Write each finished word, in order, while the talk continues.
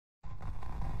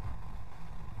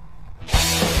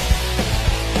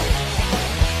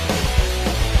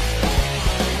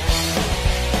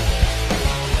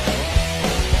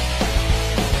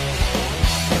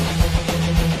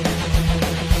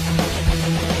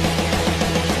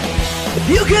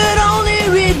You could only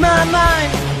read my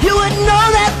mind, you would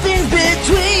know that things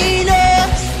between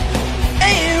us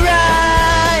ain't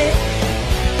right.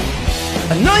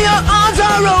 I know your arms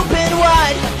are open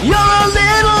wide, you're a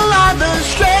little on the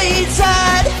straight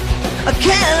side, I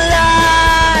can't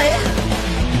lie.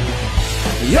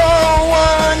 You're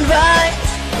one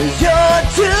vice, you're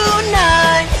too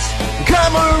nice.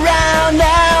 Come around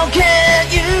now,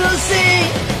 can't you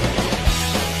see?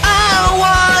 I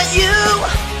want you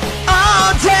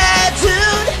all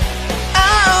tattooed,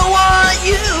 I want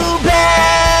you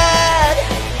bad.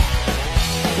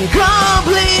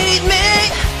 Complete me,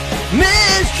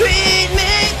 mistreat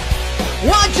me,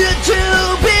 want you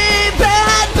to be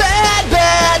bad, bad,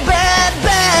 bad, bad,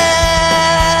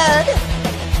 bad.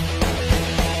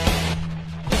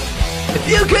 If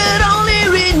you could only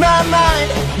read my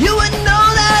mind, you would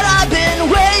know that I've been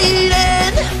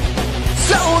waiting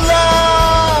so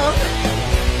long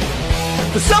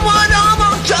for someone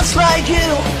almost just like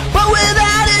you, but with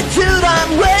attitude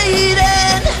I'm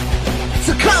waiting.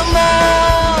 So come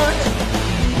on,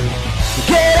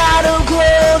 get out of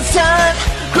clothes time,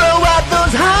 grow out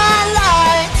those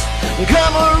highlights,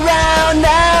 come around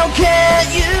now,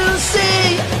 can't you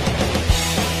see?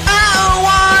 I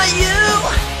want you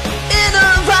in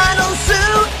a vinyl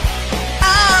suit,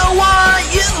 I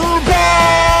want you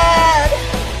bad.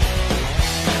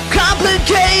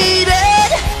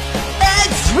 Complicated,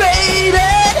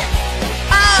 X-rated,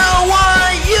 I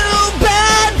want you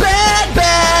bad, bad,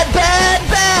 bad, bad,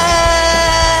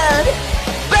 bad,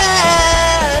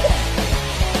 bad.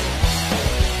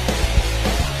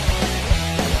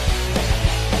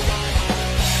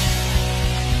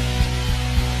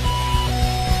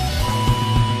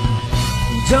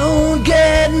 Don't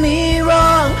get me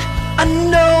wrong, I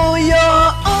know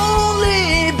you're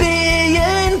only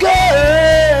being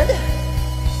good,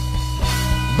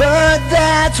 but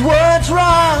that's what's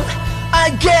wrong. I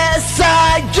guess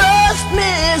I just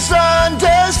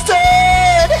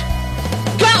misunderstood.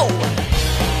 Go!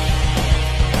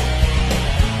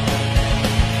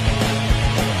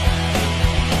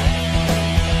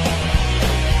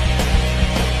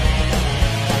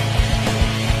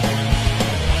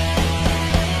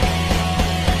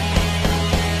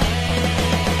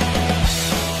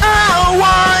 I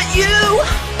want you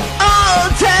all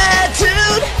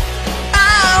tattooed,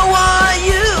 I want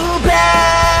you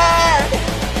bad.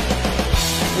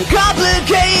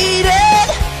 Complicated,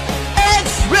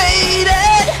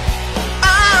 X-rated,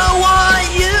 I want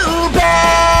you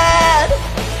bad.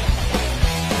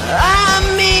 I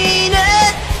mean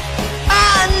it,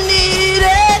 I need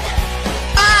it,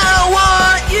 I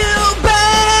want you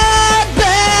bad,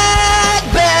 bad,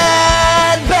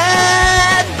 bad,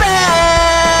 bad,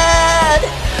 bad,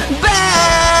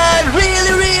 bad,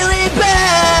 really, really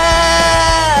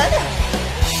bad.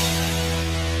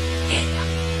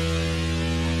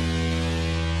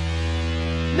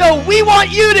 No, we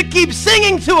want you to keep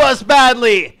singing to us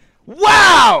badly.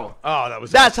 Wow. Oh,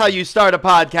 That's how you start a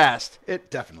podcast.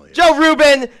 It definitely is. Joe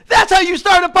Rubin, that's how you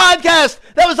start a podcast.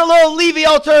 That was a little Levy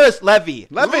Alteris.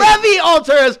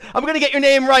 I'm going to get your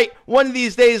name right one of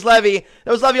these days, Levy.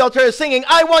 That was Levy Alteris singing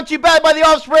I Want You Bad by The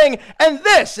Offspring. And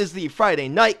this is the Friday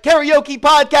Night Karaoke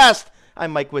Podcast.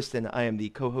 I'm Mike Whiston. I am the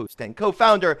co-host and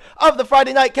co-founder of the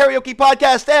Friday Night Karaoke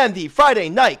Podcast and the Friday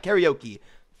Night Karaoke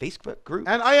Facebook group.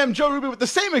 And I am Joe Rubin with the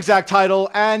same exact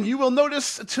title, and you will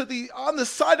notice on the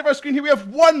side of our screen here we have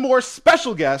one more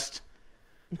special guest.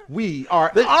 We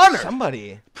are honored.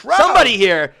 Somebody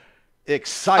here.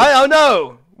 Excited. I don't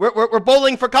know. We're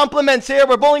bowling for compliments here.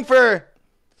 We're bowling for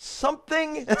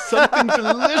something. Something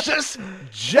delicious.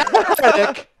 Jaret,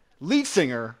 Reddick, lead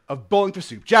singer of Bowling for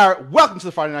Soup. Jaret, welcome to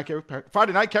the Friday Night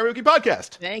Karaoke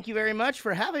Podcast. Thank you very much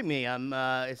for having me.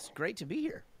 It's great to be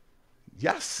here.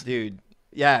 Yes. Dude.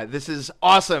 Yeah, this is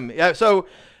awesome. Yeah, so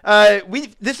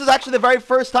this is actually the very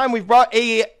first time we've brought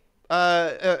an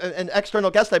external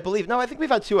guest, I believe. No, I think we've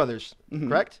had two others,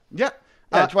 correct? Yeah.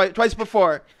 Twice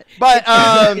before. But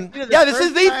yeah, this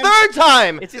is the third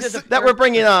time that we're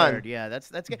bringing on. Third. Yeah, that's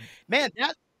good. Man,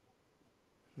 that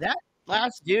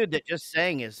last dude that just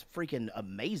sang is freaking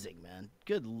amazing, man.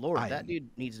 Good Lord, that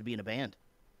dude needs to be in a band.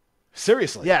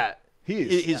 Seriously. Yeah.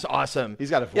 He's awesome. He's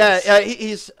got a voice. Yeah,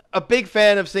 he's a big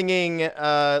fan of singing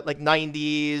like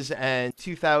 90s and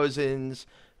 2000s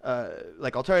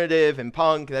like alternative and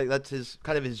punk. That's his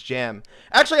kind of his jam.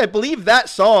 Actually, I believe that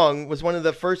song was one of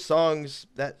the first songs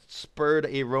that spurred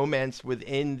a romance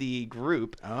within the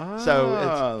group.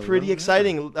 So it's pretty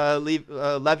exciting.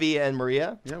 Levy and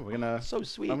Maria. Yeah, we're gonna. So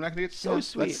sweet. I'm not gonna get so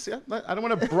sweet. I don't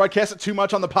want to broadcast it too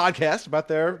much on the podcast about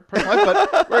their personal life,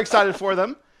 but we're excited for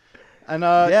them. And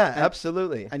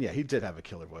absolutely. And yeah, he did have a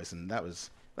killer voice, and that was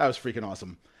freaking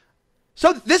awesome.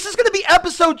 So this is going to be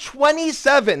episode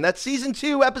 27. That's season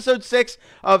 2, episode 6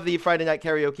 of the Friday Night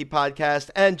Karaoke podcast.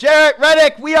 And Jaret,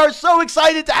 Reddick, we are so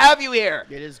excited to have you here.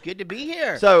 It is good to be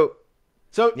here. So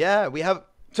yeah, we have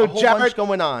a whole bunch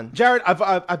going on. Jaret,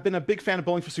 I've been a big fan of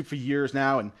Bowling for Soup for years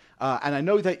now, and I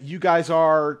know that you guys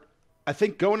are, I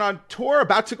think, going on tour,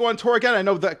 about to go on tour again. I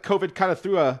know that COVID kind of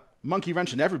threw a monkey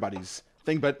wrench in everybody's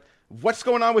thing, but what's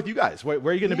going on with you guys? Where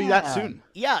are you going to be that soon?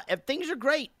 Yeah, things are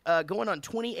great. Going on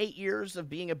 28 years of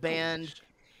being a band,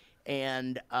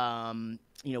 and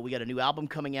we got a new album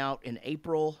coming out in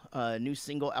April. A new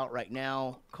single out right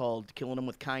now called "Killing Them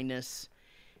with Kindness,"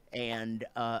 and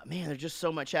man, there's just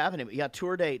so much happening. We got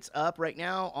tour dates up right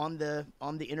now on the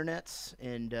internets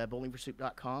and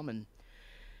bowlingforsoup.com, and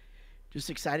just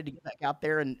excited to get back out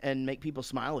there and make people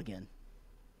smile again.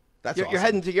 You're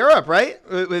heading to Europe, right?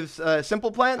 With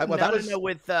Simple Plan? No,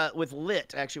 with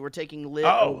Lit. Actually, we're taking Lit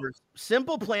over.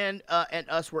 Simple Plan and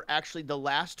us were actually the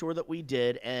last tour that we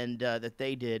did, and that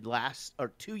they did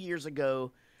 2 years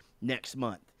ago next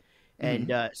month.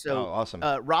 And awesome.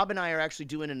 Rob and I are actually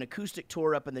doing an acoustic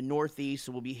tour up in the Northeast,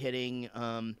 so we'll be hitting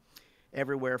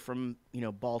everywhere from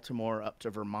Baltimore up to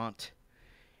Vermont.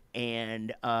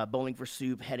 And Bowling for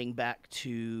Soup heading back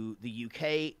to the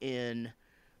UK in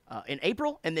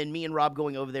April, and then me and Rob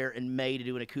going over there in May to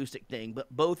do an acoustic thing.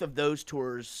 But both of those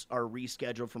tours are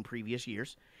rescheduled from previous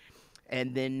years.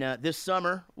 And then this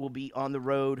summer, we'll be on the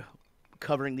road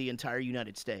covering the entire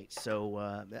United States.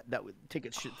 So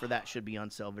tickets for that should be on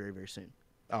sale very, very soon.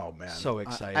 Oh, man. So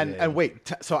excited. And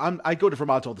wait, so I go to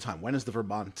Vermont all the time. When is the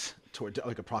Vermont tour,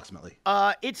 like, approximately?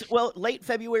 It's late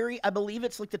February. I believe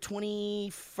it's like the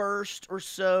 21st or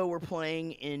so. We're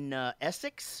playing in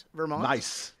Essex, Vermont.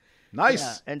 Nice.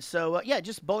 Yeah. And so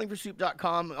just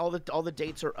bowlingforsoup.com. All the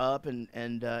dates are up, and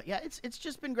it's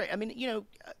just been great. I mean,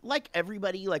 like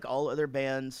everybody, like all other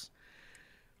bands,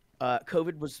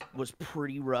 COVID was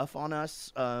pretty rough on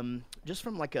us. Just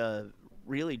from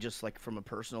from a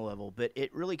personal level, but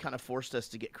it really kind of forced us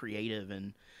to get creative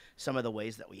in some of the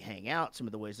ways that we hang out, some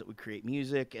of the ways that we create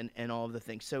music, and all of the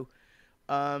things. So,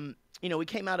 we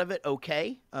came out of it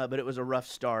okay, but it was a rough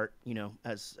start,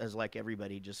 as like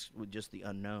everybody, with the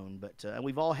unknown. But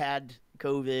we've all had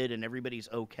COVID, and everybody's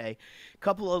okay. A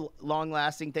couple of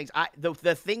long-lasting things.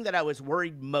 The thing that I was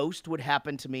worried most would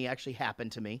happen to me actually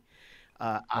happened to me.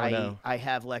 I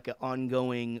have like an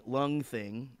ongoing lung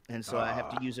thing, and so I have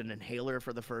to use an inhaler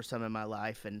for the first time in my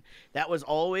life, and that was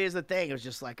always the thing. It was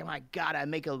just like, oh my God, I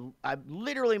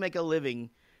literally make a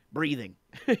living breathing,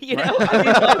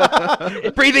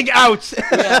 breathing out.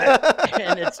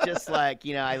 And it's just like,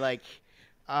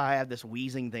 I have this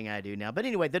wheezing thing I do now. But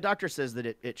anyway, the doctor says that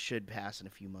it should pass in a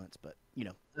few months, but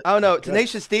Oh no,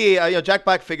 Tenacious D, Jack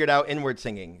Black figured out inward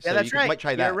singing. So that's right. Might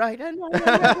try that. You're right.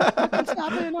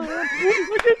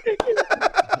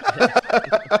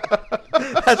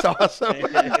 That's awesome.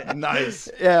 Nice.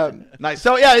 Yeah. Nice.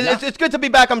 So it's good to be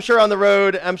back, I'm sure, on the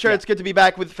road. I'm sure it's good to be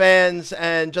back with fans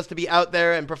and just to be out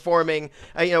there and performing.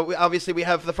 Obviously we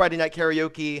have the Friday Night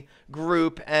Karaoke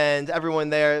group, and everyone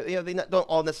there, they don't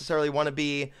all necessarily want to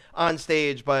be on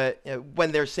stage, but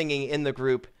when they're singing in the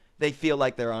group, they feel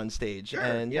like they're on stage. Sure,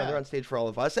 and they're on stage for all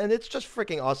of us, and it's just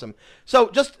freaking awesome. So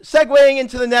just segueing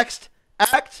into the next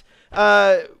act,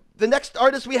 the next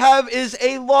artist we have is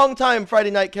a longtime Friday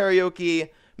Night Karaoke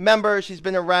member. She's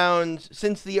been around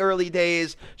since the early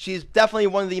days. She's definitely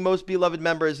one of the most beloved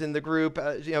members in the group.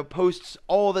 Posts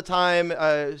all the time,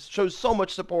 shows so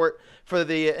much support for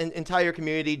the entire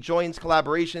community, joins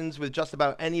collaborations with just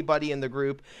about anybody in the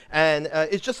group, and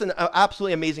is just an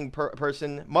absolutely amazing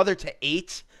person, mother to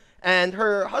 8. And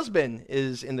her husband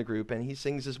is in the group, and he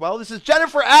sings as well. This is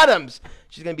Jennifer Adams.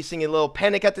 She's going to be singing a little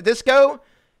Panic at the Disco.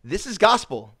 This is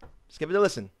gospel. Let's give it a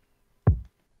listen.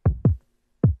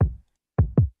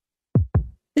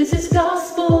 This is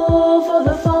gospel for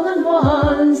the fallen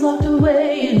ones, locked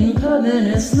away in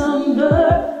permanent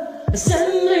slumber,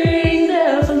 assembling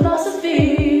their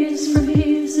philosophies from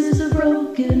pieces of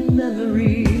broken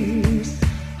memories.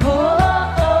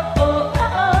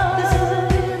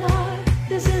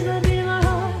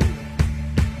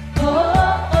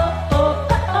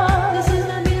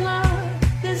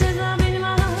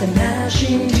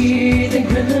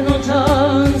 Criminal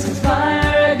tongues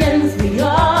conspire against the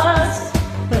odds,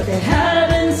 but they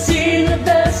haven't seen the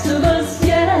best of us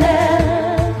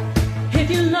yet. If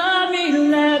you love me,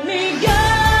 let me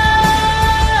go.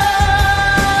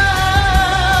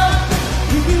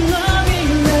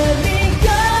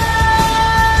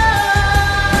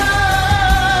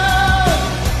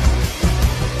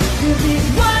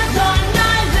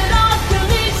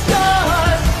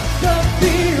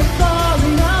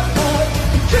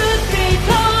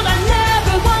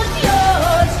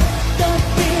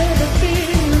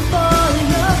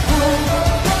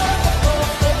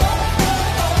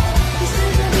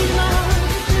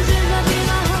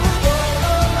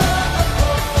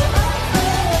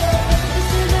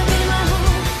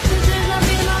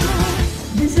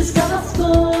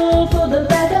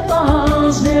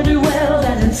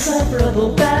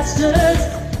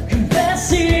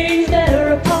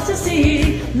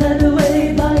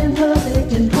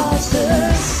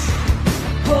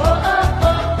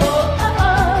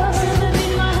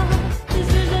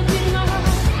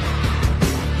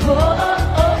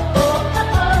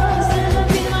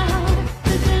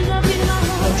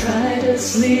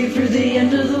 fearlessly through the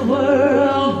end of the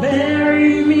world.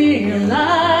 Bury me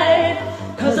alive,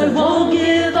 'cause I won't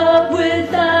give up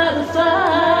without a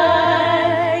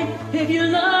fight. If you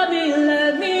love me,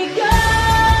 let me go.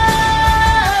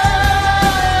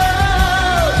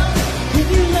 If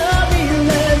you love me,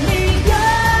 let me go.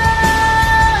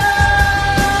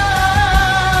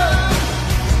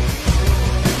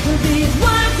 These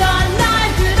words are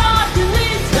knives that often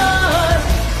lead scars.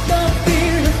 The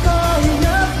fear of falling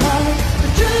apart. The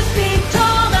truth be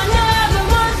told, I never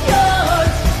was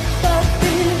yours. The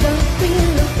fear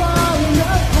of falling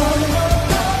apart.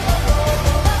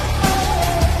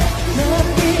 The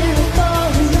fear of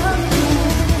falling apart.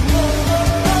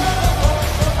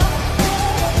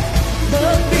 The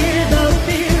fear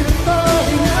of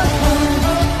falling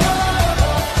apart.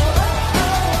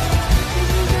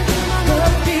 The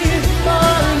fear of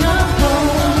falling apart.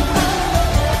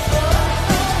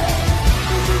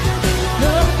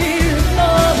 The fear of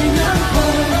falling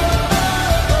apart.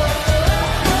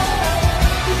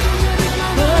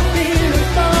 The fear of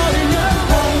falling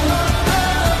apart.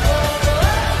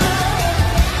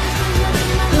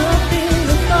 The fear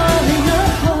of falling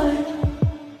apart.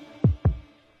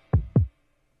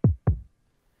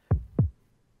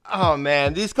 Oh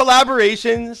man, these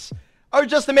collaborations are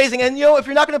just amazing. And if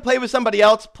you're not going to play with somebody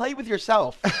else, play with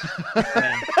yourself.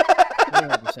 Yeah.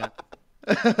 100%.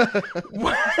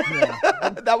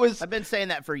 That was I've been saying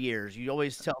that for years. You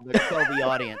always tell the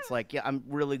audience, like, yeah, I'm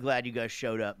really glad you guys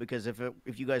showed up, because if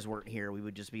you guys weren't here, we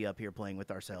would just be up here playing with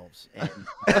ourselves, and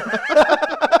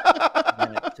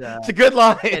it's a good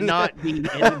line. and not be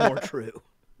any more true.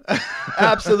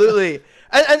 Absolutely.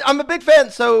 And I'm a big fan.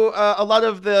 So a lot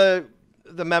of the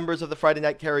members of the Friday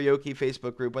Night Karaoke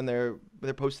Facebook group, when they're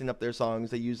posting up their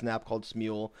songs, they use an app called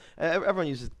Smule. Everyone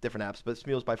uses different apps, but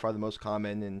Smule is by far the most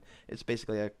common, and it's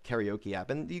basically a karaoke app.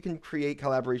 And you can create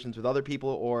collaborations with other people,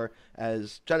 or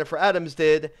as Jennifer Adams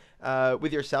did,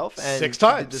 with yourself. And 6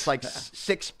 times. This like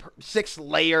six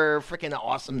layer freaking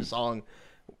awesome song.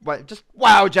 But just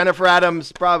wow, Jennifer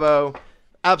Adams, bravo.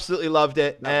 Absolutely loved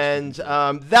it. And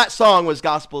that song was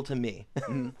gospel to me.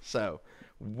 So,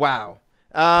 wow.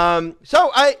 So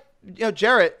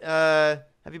Jaret,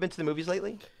 have you been to the movies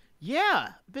lately? Yeah,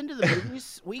 been to the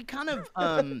movies. We kind of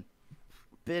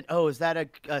been. Oh, is that a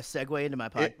segue into my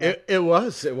podcast? It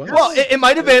was. Well, it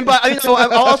might have been, but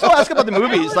I'll also ask about the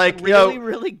movies. Like,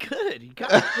 really good. You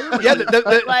got yeah,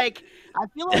 like, I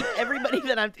feel like everybody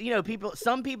that I'm,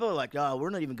 some people are like, oh, we're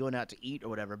not even going out to eat or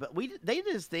whatever. But they did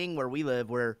this thing where we live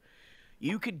where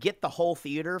you could get the whole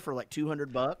theater for like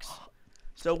 $200.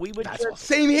 So we would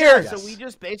same here. So we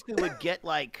just basically would get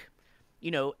like,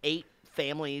 8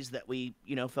 families that we,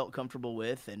 felt comfortable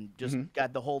with, and just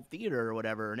got the whole theater or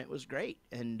whatever, and it was great.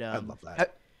 And I love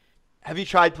that. Have you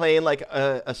tried playing like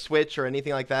a Switch or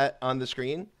anything like that on the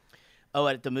screen? Oh,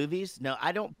 at the movies? No,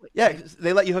 I don't. Yeah, 'cause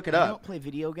they let you hook it up. I don't play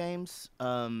video games.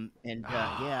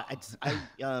 Yeah, it's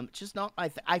just not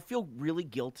my I feel really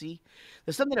guilty.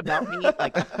 There's something about me,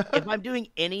 like, if I'm doing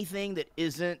anything that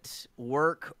isn't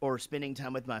work or spending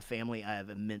time with my family, I have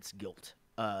immense guilt.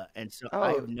 And so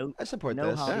I have I support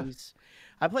no this. hobbies.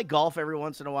 I play golf every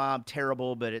once in a while. I'm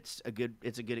terrible, but it's a good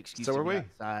excuse So to are be we.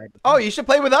 outside. Oh, you should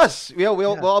play with us.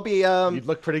 We'll all be. You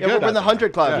look pretty good. We're in out the there.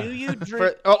 100 Club. Do you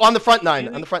drink? On the front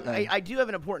nine. On the front nine. I do have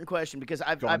an important question, because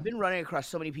I've on. been running across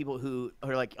so many people who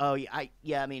are like, oh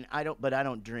yeah, I mean, I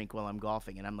don't drink while I'm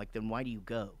golfing, and I'm like, then why do you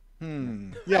go?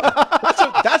 Yeah,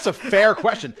 that's a fair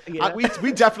question. Yeah.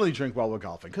 We definitely drink while we're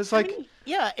golfing, because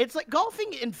Yeah, it's like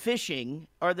golfing and fishing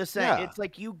are the same. Yeah. It's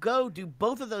like you go do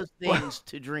both of those things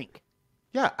to drink.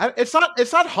 yeah, it's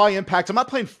not high impact. I'm not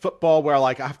playing football where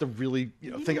like I have to really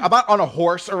think. I'm not on a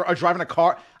horse or driving a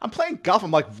car. I'm playing golf.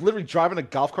 I'm like literally driving a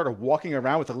golf cart or walking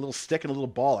around with a little stick and a little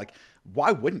ball. Like,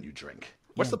 why wouldn't you drink?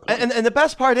 What's the point? And the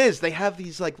best part is they have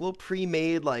these like little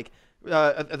pre-made like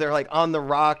they're like on the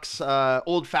rocks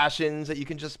old fashions that you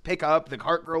can just pick up. The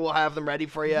cart girl will have them ready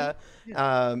for you.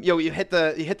 You hit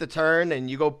the turn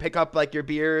and you go pick up like your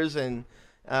beers, and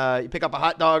you pick up a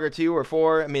hot dog or 2 or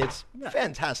 4. I mean, it's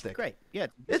fantastic. Great, yeah.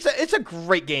 It's a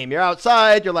great game. You're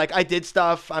outside. You're like, I did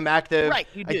stuff. I'm active. Right,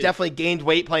 you I do. definitely gained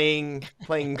weight playing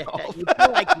golf. You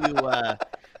feel like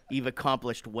you've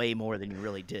accomplished way more than you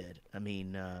really did. I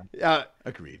mean,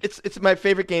 Agreed. It's my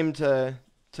favorite game to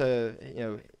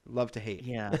love to hate.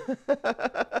 yeah,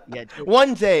 yeah.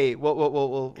 One day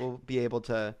we'll be able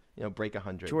to break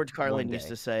 100. George Carlin used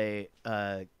to say,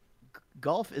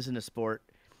 golf isn't a sport.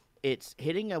 It's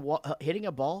hitting a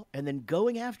ball and then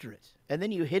going after it, and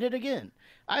then you hit it again.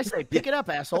 I say, pick it up,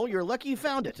 asshole. You're lucky you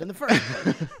found it in the first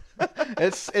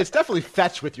place. It's definitely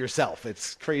fetch with yourself.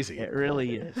 It's crazy. It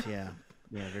really is, yeah.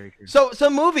 Yeah, very true. So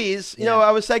movies, you know,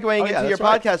 I was segueing yeah, into your that's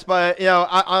right. podcast, but you know,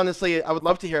 honestly, I would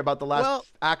love to hear about the last Well-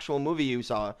 actual movie you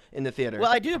saw in the theater.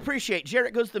 Well, I do appreciate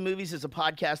Jaret Goes to the Movies is a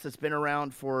podcast that's been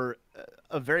around for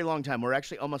a very long time. We're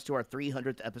actually almost to our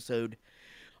 300th episode,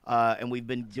 and we've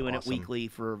been doing it weekly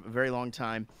for a very long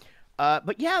time.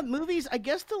 But yeah, movies. I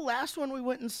guess the last one we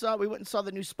went and saw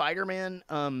the new Spider-Man.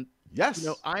 Yes. You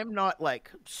know, I'm not like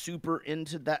super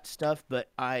into that stuff, but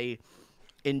I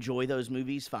enjoy those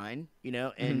movies fine. You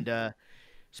know, and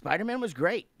Spider-Man was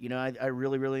great. You know, I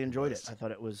really really enjoyed it. I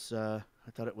thought it was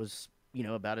you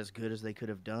know, about as good as they could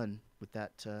have done with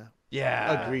that.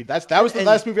 yeah, Agreed. That was the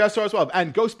last movie I saw as well.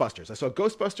 And Ghostbusters. I saw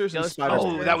Ghostbusters and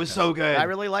Spider-Man. Oh, that was so good. I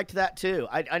really liked that too.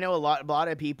 I know a lot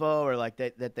of people are like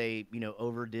that they you know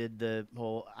overdid the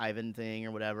whole Ivan thing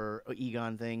or whatever, or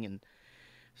Egon thing, and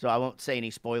so I won't say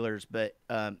any spoilers. But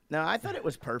no, I thought it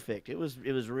was perfect. It was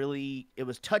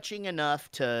touching enough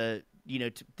to you know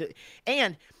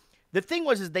and. The thing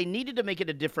is they needed to make it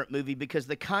a different movie because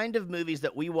the kind of movies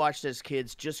that we watched as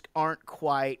kids just aren't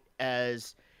quite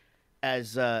as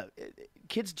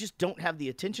kids just don't have the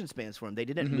attention spans for them. They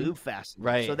didn't move fast enough.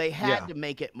 Right. So they had to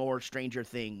make it more Stranger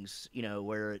Things, you know,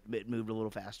 where it moved a little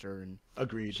faster. And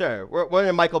Agreed. Sure, we're in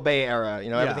a Michael Bay era. You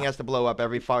know, everything has to blow up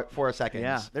every 4 seconds.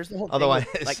 yeah, there's the whole Otherwise,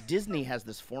 thing with, like Disney has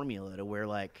this formula to where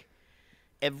like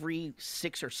every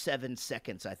 6 or 7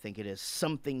 seconds, I think it is,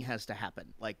 something has to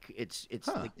happen. Like it's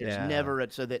like there's never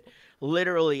so that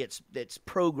literally it's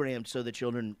programmed so the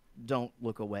children don't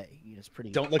look away. You know, it's pretty.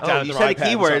 Don't look down at you their said iPad a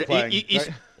keyword. and You start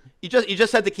playing, right? you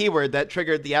just said the keyword that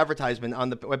triggered the advertisement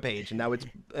on the webpage, and now it's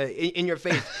in your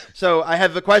face. So I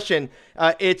have a question.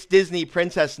 It's Disney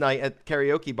Princess Night at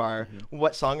karaoke bar.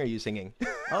 What song are you singing?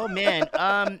 Oh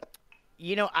man,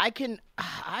 you know I can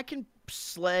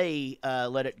slay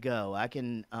Let It Go. I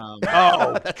can. Oh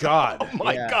God!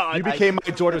 My God! You became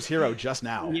my daughter's hero just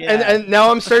now. Yeah. And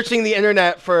now I'm searching the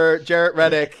internet for Jaret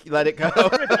Reddick. Let it go.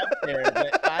 there,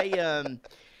 but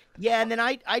yeah, and then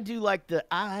I do like the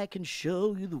I Can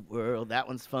Show You the World. That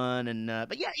one's fun, and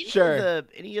but yeah,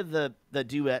 any of the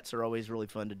duets are always really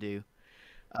fun to do.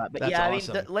 But That's yeah,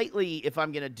 awesome. I mean, lately, if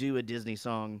I'm gonna do a Disney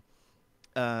song,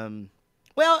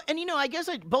 well, and you know, I guess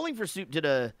Bowling for Soup did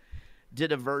a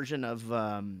version of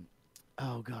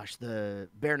oh gosh, the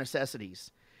Bare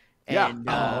Necessities. Yeah.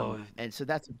 And, and so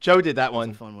that's Joe did that a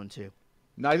one fun one too.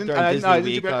 No, I didn't. during I Disney didn't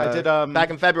Week. do I did back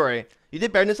in February. You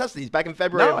did Bare Necessities back in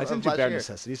February. No, I of didn't do last Bare year.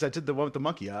 Necessities. I did the one with the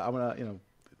monkey. I want to, you know.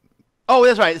 Oh,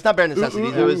 that's right. It's not Bare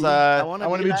Necessities. It was I want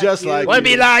to be just like. Want to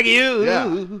be you. like you.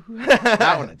 Yeah.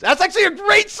 That one. That's actually a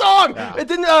great song. Yeah. It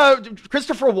didn't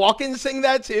Christopher Walken sing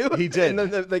that too? He did. And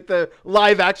then the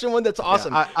live action one. That's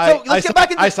awesome. Yeah, So let's get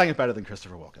back into. I sang it better than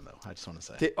Christopher Walken, though. I just want to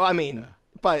say. I mean,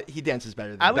 but he dances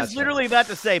better than I that. was literally about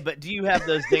to say, but do you have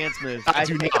those dance moves? I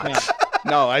do think not. not.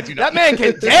 No, I do That not. man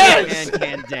can That dance.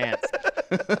 man can dance.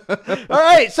 All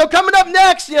right, so coming up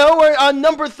next, you know, we're on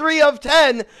number 3 of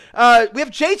 10. We have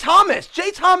Jay Thomas.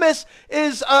 Jay Thomas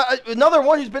is another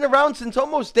one who's been around since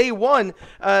almost day one.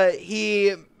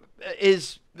 He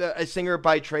is a singer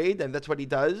by trade, and that's what he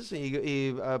does.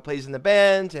 He plays in the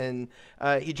band, and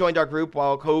he joined our group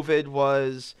while COVID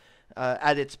was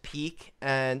at its peak,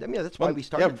 and I mean that's why we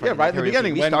started. Yeah, right in the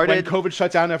beginning We when started. COVID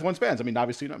shut down everyone's bands. I mean,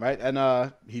 obviously, you know, right?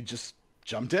 And he just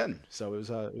jumped in, so it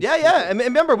was. Yeah. And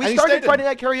remember, we And he started stayed Friday in.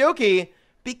 Night Karaoke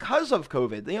because of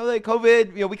COVID. You know, like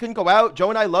COVID, you know, we couldn't go out. Joe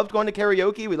and I loved going to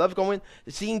karaoke. We loved going,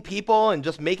 seeing people and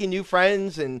just making new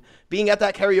friends and being at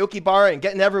that karaoke bar and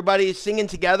getting everybody singing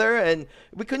together. And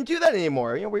we couldn't do that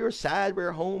anymore. You know, we were sad. We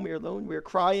were home. We were alone. We were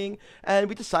crying. And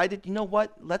we decided, you know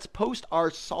what? Let's post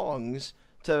our songs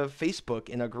to Facebook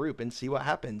in a group and see what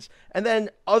happens. And then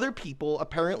other people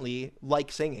apparently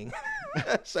like singing.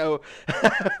 So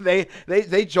they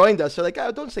joined us. So like,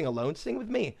 oh, don't sing alone, sing with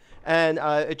me. And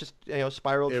it just, you know,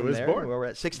 spiraled from was there. born. We're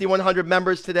at 6,100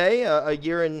 members today, a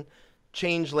year and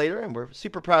change later, and we're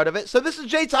super proud of it. So this is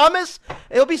Jay Thomas.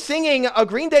 He'll be singing a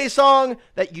Green Day song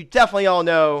that you definitely all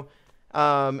know.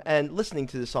 And listening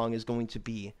to the song is going to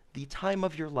be The Time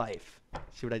of Your Life.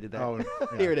 See what I did there? Oh,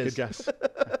 yeah, Here it is. Good guess.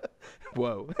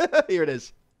 Whoa. Here it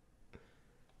is.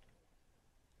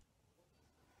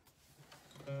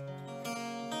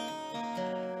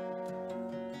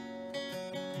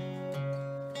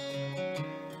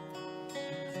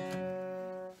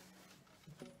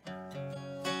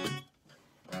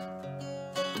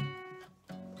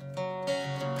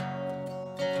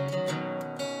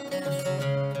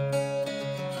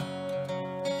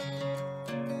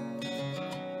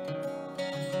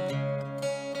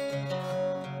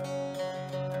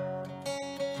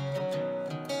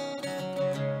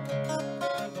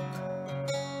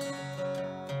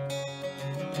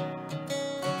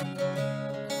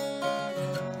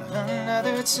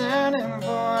 Another turning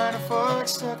point, a fork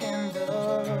stuck in the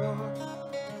road.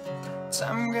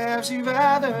 Time grabs you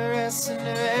by the wrist and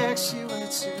directs you where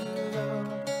to go.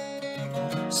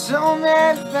 So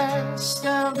many past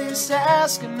of this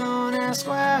asking, don't ask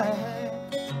why.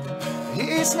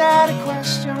 It's not a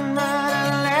question, but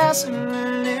a lesson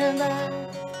learned by.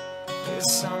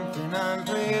 It's something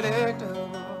unpredictable,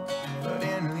 but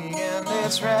in the end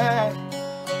it's right.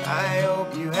 I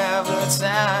hope you have the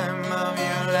time of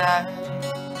your life.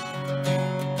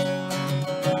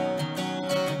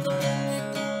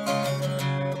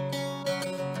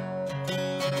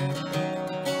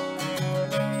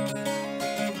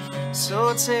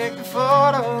 So take the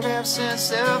photographs and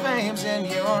self-aims in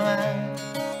your mind,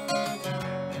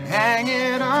 and hang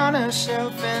it on a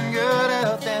shelf in good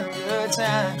health and good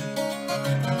time.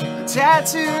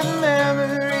 Tattoo the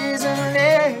memories and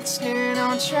let skin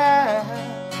on trial.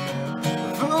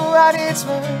 For what it's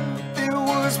worth, it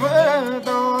was worth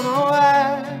all the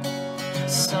while.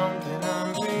 Something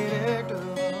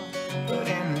unpredictable, but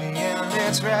in the end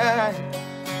it's right.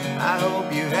 I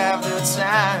hope you have the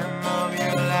time of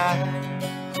your life.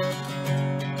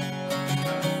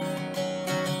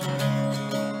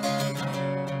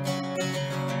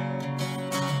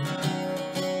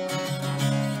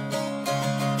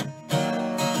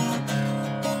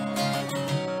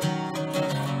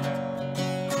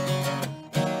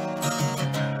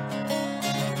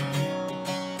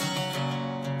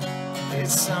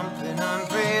 It's something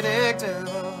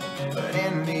unpredictable, but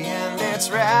in the end it's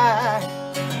right.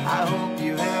 I hope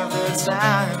you have the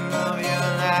time of your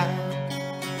life.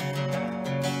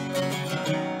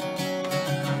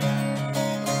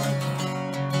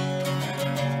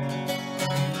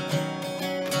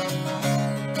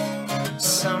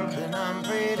 Something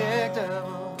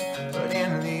unpredictable, but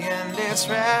in the end it's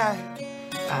right.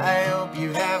 I hope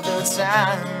you have the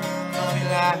time of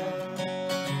your life.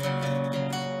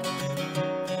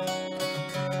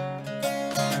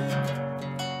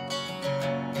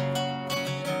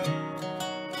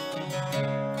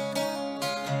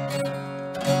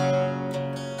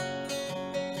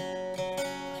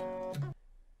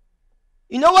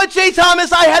 You know what, Jay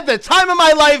Thomas? I had the time of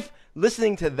my life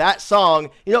listening to that song.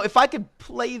 You know, if I could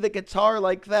play the guitar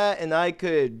like that and I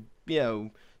could, you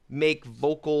know, make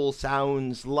vocal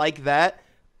sounds like that,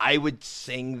 I would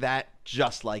sing that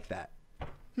just like that.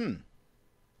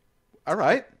 All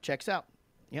right. Checks out.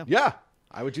 Yeah. Yeah,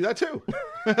 I would do that too.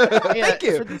 Thank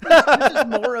you. So this is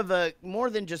more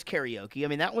than just karaoke. I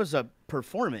mean, that was a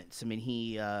performance. I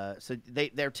mean, so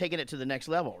they're taking it to the next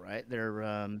level, right?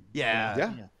 They're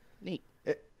Yeah. Neat.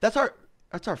 That's our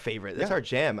favorite. That's Yeah. our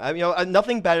jam. I mean, you know,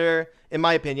 nothing better, in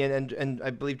my opinion, and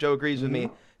I believe Joe agrees with me.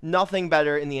 Nothing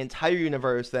better in the entire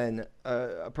universe than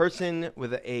a person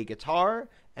with a guitar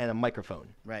and a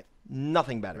microphone. Right.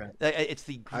 Nothing better. Right. It's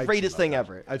the I do greatest love thing that.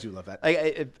 ever. I do love that.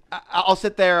 I'll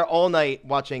sit there all night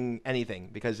watching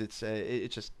anything because it's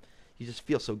just you just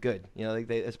feel so good. You know, like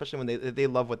especially when they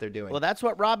love what they're doing. Well, that's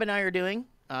what Rob and I are doing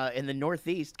in the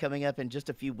Northeast coming up in just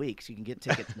a few weeks. You can get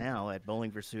tickets now at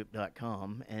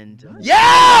bowlingforsoup.com and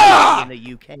yeah, in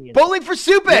the UK. Bowling for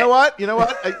Soup. You know what?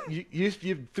 You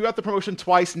threw out the promotion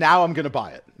twice. Now I'm gonna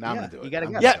buy it. Now I'm Yeah, gonna do it. you gotta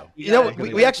I'm go. gonna Yeah, go. you know gotta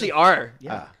go. we actually are.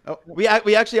 Yeah. We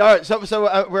actually are.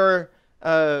 So we're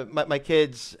my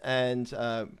kids and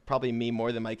probably me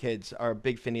more than my kids are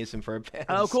big Phineas and Ferb fans.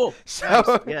 Oh, cool.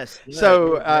 So Yes.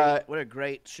 So what a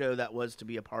great show that was to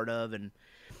be a part of, and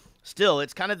still,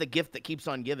 it's kind of the gift that keeps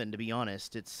on giving. To be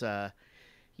honest, it's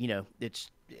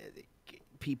it's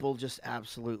people just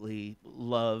absolutely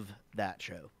love that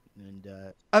show, and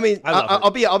I mean, I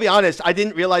love it. I'll be honest. I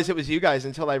didn't realize it was you guys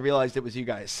until I realized it was you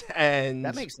guys, and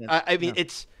That makes sense. I mean,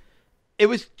 it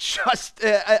was just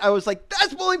I was like,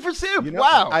 that's Bowling for Soup. You know,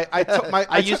 Wow. I took my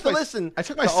I used to listen. I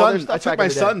took my to all their son. stuff I took back my in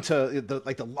the day. son to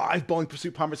the live Bowling for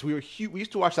Soup conference. We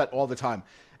used to watch that all the time,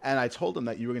 and I told him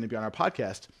that you were going to be on our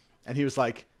podcast, and he was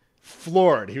like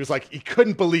floored. He was like, he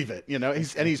couldn't believe it. You know,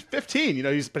 he's 15. You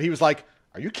know, but he was like,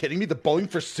 are you kidding me? The Bowling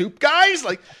for Soup guys?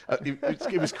 Like,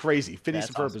 it was crazy. Phineas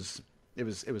and Ferb was it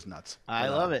was nuts. I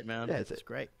love it, man. yeah, It's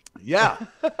great. Yeah,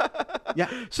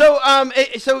 yeah. So,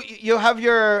 so you have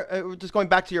your just going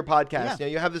back to your podcast. Yeah. You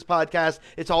know, you have this podcast.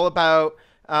 It's all about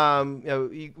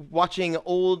watching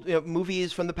old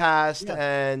movies from the past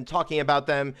and talking about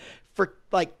them for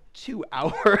like 2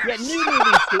 hours. Yeah, new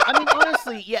movies too. I mean,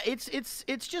 honestly, yeah,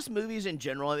 it's just movies in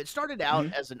general. It started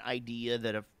out as an idea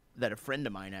that a friend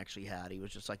of mine actually had. He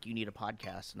was just like, "You need a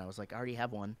podcast," and I was like, "I already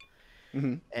have one."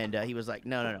 And he was like,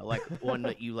 "No, like one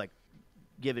that you like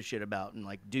give a shit about and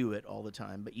like do it all the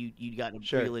time, but you got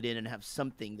to reel it in and have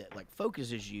something that like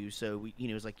focuses you." So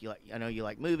it was like, I know you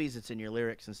like movies. It's in your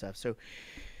lyrics and stuff. So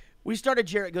We started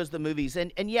Jaret Goes to the Movies,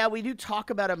 and yeah, we do talk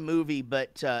about a movie,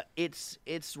 but it's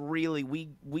really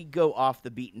we go off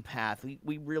the beaten path.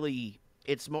 We really,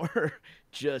 it's more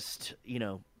just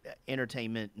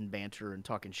entertainment and banter and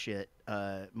talking shit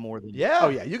more than Oh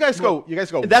yeah, you guys go.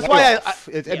 That's why I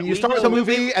mean, you start with a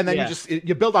movie, and then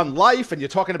you build on life, and you're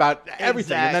talking about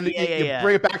everything, and then you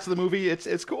bring it back to the movie.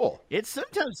 It's cool.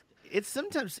 It's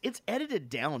edited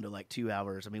down to like 2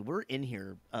 hours. I mean, we're in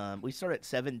here. We start at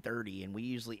 7:30, and we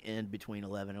usually end between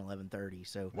 11 and 11:30.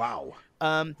 So wow.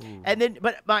 And then,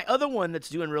 but my other one that's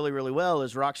doing really really well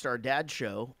is Rockstar Dad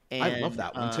Show. And, I love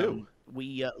that one too.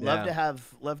 We love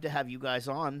to have you guys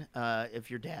on if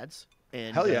you're dads.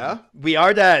 And, hell yeah, we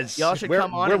are dads. Y'all should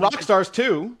come on. We're rock stars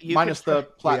too, minus the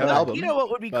platinum album. You know what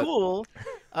would be cool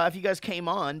if you guys came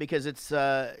on, because it's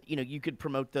you could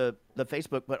promote the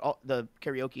Facebook, but the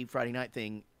karaoke Friday night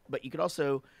thing. But you could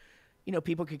also,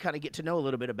 people could kind of get to know a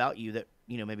little bit about you that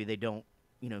maybe they don't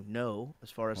know as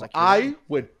far as like. I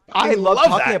love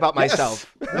talking about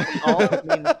myself.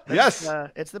 Yes,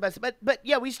 it's the best. But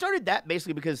yeah, we started that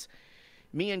basically because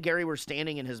me and Gary were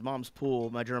standing in his mom's pool,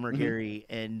 my drummer Gary,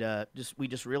 and we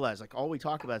just realized like all we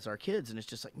talk about is our kids, and it's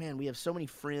just like, man, we have so many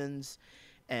friends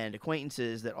and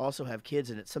acquaintances that also have kids,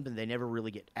 and it's something they never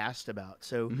really get asked about.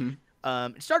 So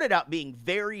it started out being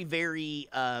very, very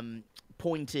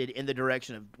pointed in the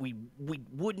direction of we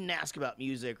wouldn't ask about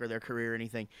music or their career or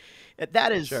anything.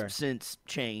 That has since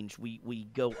changed. We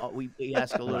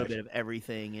ask a little bit of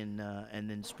everything and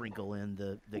then sprinkle in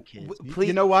the kids. Please,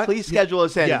 you know what? Please schedule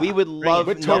us in. Yeah. We would love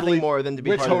nothing more than to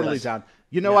be We're part totally of this. down.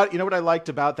 You know what? You know what I liked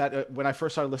about that when I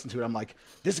first started listening to it? I'm like,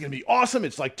 this is gonna be awesome.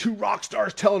 It's like two rock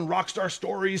stars telling rock star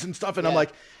stories and stuff. And I'm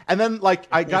like, and then like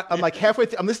I'm like halfway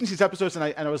through, I'm listening to these episodes, and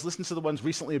I was listening to the ones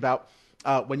recently about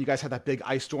when you guys had that big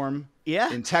ice storm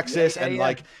in Texas, and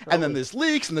and then there's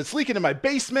leaks, and it's leaking in my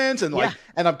basement, and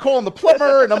and I'm calling the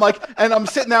plumber, and I'm like, and I'm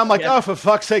sitting there, I'm like, oh, for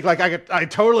fuck's sake, like I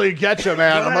totally get you,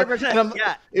 man. I'm like,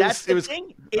 that's the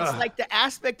thing. It's like the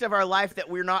aspect of our life that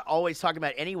we're not always talking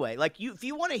about anyway. Like if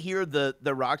you want to hear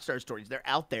the rock star stories, they're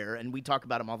out there, and we talk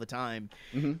about them all the time,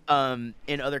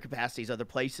 in other capacities, other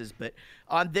places. But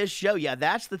on this show,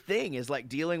 that's the thing, is like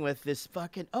dealing with this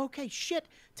fucking shit.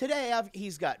 Today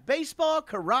he's got baseball,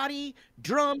 karate,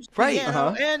 drums,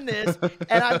 piano, and this,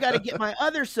 and I've got to get my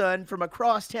other son from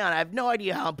across town. I have no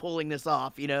idea how I'm pulling this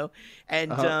off, And you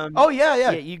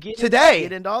get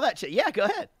into all that shit. Yeah, go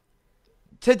ahead.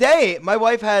 Today, my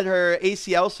wife had her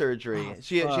ACL surgery.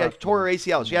 She had tore her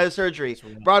ACL. She had a surgery.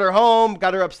 Brought her home,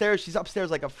 got her upstairs. She's upstairs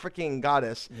like a freaking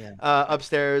goddess.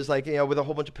 Upstairs, like, with a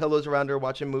whole bunch of pillows around her,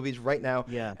 watching movies right now.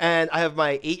 And I have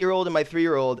my 8-year-old and my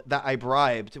 3-year-old that I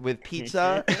bribed with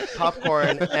pizza,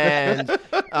 popcorn, and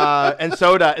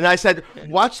soda. And I said,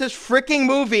 watch this freaking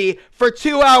movie for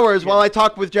 2 hours while I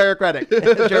talk with Jaret Reddick.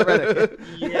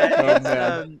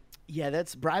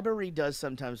 That's bribery does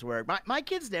sometimes work. My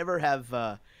kids never have.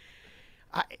 I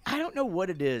don't know what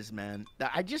it is, man.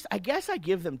 I guess I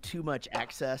give them too much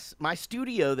access. My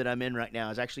studio that I'm in right now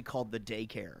is actually called the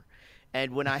daycare,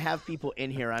 and when I have people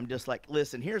in here, I'm just like,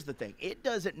 listen, here's the thing. It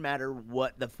doesn't matter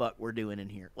what the fuck we're doing in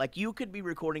here. Like, you could be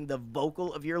recording the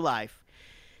vocal of your life.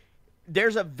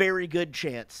 There's a very good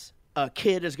chance a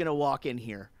kid is gonna walk in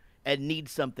here and need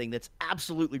something that's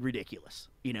absolutely ridiculous,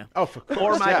 Oh, for course.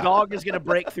 Or my dog is going to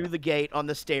break through the gate on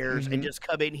the stairs and just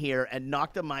come in here and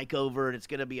knock the mic over, and it's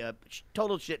going to be a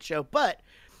total shit show. But,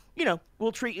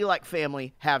 we'll treat you like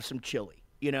family. Have some chili.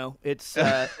 It's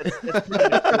pretty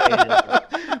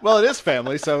much well, it is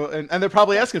family, so and they're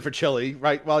probably asking for chili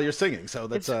right while you're singing. So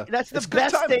that's the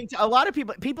best thing. A lot of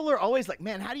people are always like,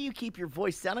 man, how do you keep your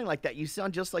voice sounding like that? You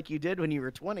sound just like you did when you were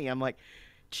 20. I'm like,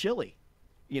 chili.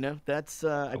 That's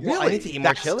I need to eat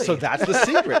more chili. So that's the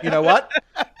secret. You know what?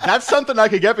 That's something I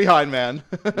could get behind, man.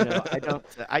 I don't.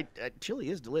 Chili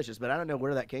is delicious, but I don't know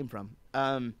where that came from.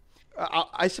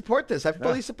 I support this. I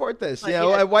fully support this. Why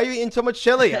are you eating so much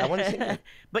chili? I want to see.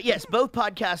 But yes, both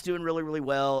podcasts doing really, really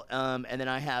well. And then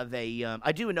I have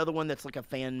I do another one that's like a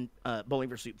fan, Bowling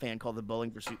for Soup fan, called the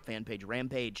Bowling for Soup fan page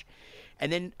Rampage. And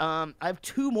then I have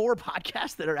 2 more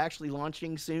podcasts that are actually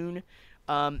launching soon.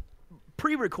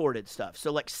 Pre-recorded stuff,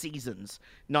 so like seasons,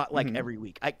 not like every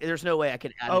week. There's no way I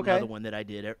could add another one that I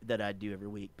do every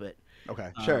week. But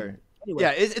sure. Anyway.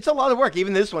 Yeah, it's a lot of work.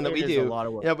 Even this one that we do. A lot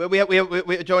of work. But we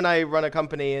Joe and I run a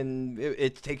company, and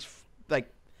it takes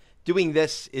like doing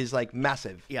this is like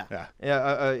massive.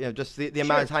 Just the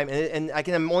amount of time, and I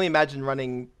can only imagine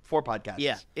running 4 podcasts.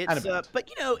 Yeah, it's but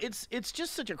it's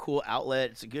just such a cool outlet.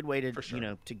 It's a good way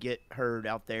to to get heard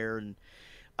out there. And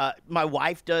my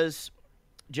wife does.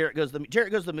 Jaret Goes to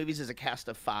the Movies is a cast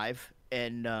of 5,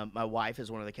 and my wife is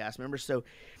one of the cast members. So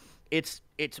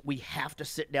we have to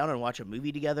sit down and watch a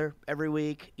movie together every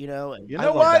week, you know. And You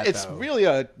know what? It's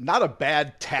really not a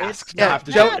bad task to have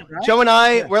to Joe, do. Joe and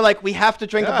I, we're like, we have to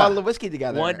drink a bottle of whiskey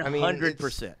together.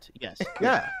 100%. Yes.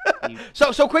 Yeah.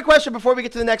 So quick question before we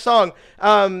get to the next song.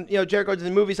 Jaret goes to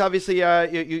the movies. Obviously,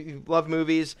 you love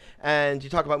movies and you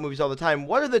talk about movies all the time.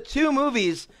 What are the 2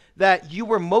 movies that you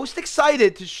were most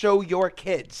excited to show your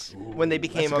kids when they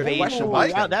became of age?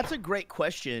 Wow, that's a great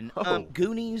question.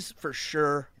 Goonies for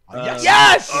sure.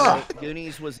 Yes.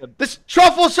 Goonies was This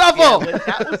truffle shuffle. Yeah,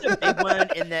 that was a big one,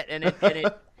 and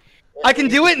it. I can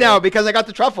do it now because I got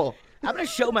the truffle. I'm gonna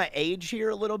show my age here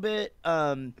a little bit.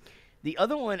 The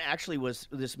other one actually was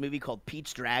this movie called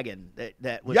Pete's Dragon.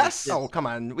 That was Oh, come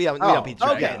on. We don't Pete's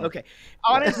Dragon. Okay.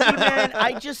 Honestly, man,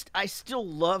 I still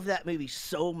love that movie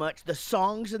so much. The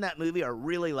songs in that movie are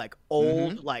really like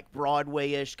old, like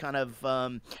Broadway-ish kind of.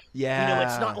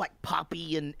 It's not like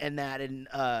poppy and that and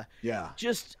I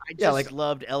just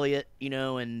loved Elliot,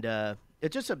 and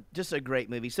it's just a great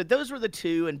movie. So those were the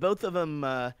 2, and both of them.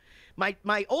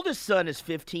 My oldest son is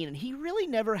 15, and he really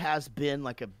never has been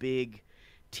like a big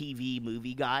TV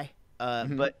movie guy,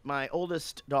 but my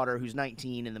oldest daughter, who's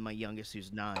 19, and then my youngest,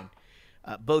 who's 9,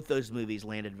 both those movies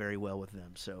landed very well with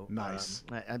them. So nice.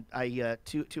 I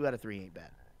 2 out of 3 ain't bad.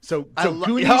 So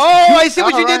Goonies. I see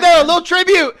what you did there. A little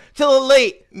tribute to the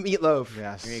late Meatloaf.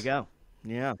 Yes. There you go.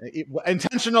 Yeah.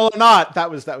 Intentional or not,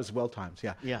 that was well timed.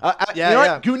 Yeah. Yeah. You know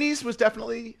what? Goonies was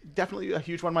definitely a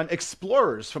huge one of mine.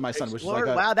 Explorers for my son, which is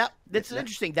like that's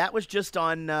interesting. That was just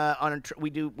on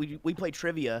we play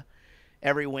trivia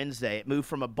every Wednesday. It moved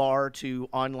from a bar to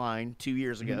online 2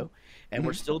 years ago, and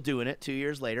we're still doing it 2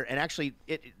 years later. And actually,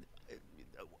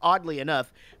 oddly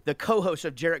enough, the co-host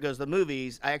of Jaret Goes to the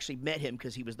Movies, I actually met him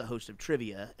because he was the host of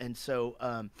trivia, and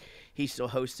so he still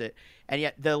hosts it. And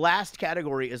yet the last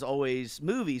category is always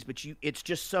movies, but it's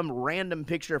just some random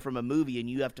picture from a movie, and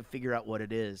you have to figure out what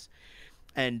it is.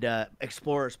 And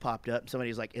Explorers popped up.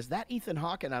 Somebody's like, "Is that Ethan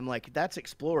Hawke?" And I'm like, "That's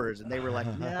Explorers." And they were like,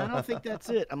 "Yeah, I don't think that's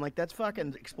it." I'm like, "That's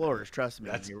fucking Explorers. Trust me."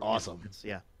 That's awesome.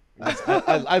 Yeah.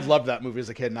 I loved that movie as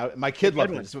a kid. And my kid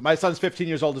loved it. My son's 15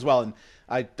 years old as well. And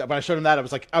when I showed him that,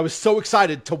 I was so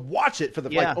excited to watch it for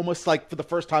almost like for the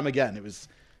first time again. It was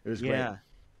great. Yeah.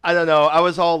 I don't know. I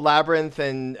was all Labyrinth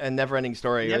and Never-Ending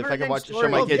Story. If I could show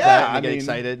my kids that and get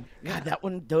excited. God, that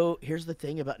one, though, here's the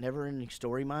thing about Never-Ending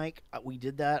Story, Mike. We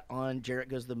did that on Jaret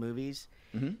Goes to the Movies.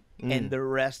 And the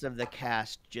rest of the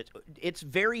cast it's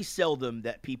very seldom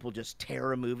that people just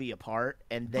tear a movie apart,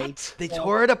 and they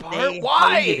tore it apart.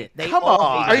 Why? Come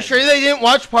on. Are you sure they didn't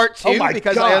watch part 2?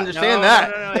 Because I understand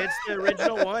that. No, it's the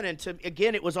original one, and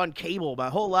again, it was on cable my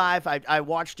whole life. I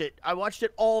watched it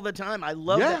all the time. I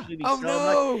love that movie so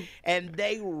much, and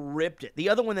they ripped it. The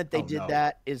other one that they did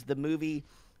that is the movie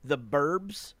The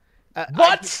Burbs.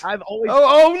 What? I've always.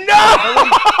 Oh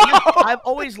no! I've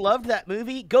always loved that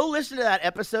movie. Go listen to that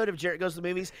episode of Jaret Goes to the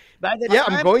Movies.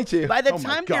 I'm going to. By the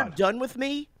time they're done with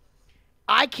me,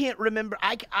 I can't remember.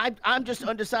 I'm just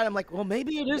undecided. I'm like, well,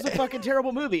 maybe it is a fucking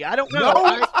terrible movie. I don't know.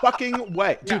 No fucking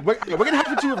way, dude. We're gonna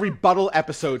have to do a rebuttal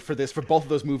episode for both of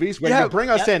those movies. We're gonna bring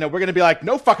us in, and we're gonna be like,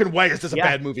 no fucking way is this a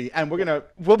bad movie, and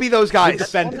we'll be those guys.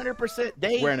 100%.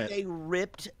 They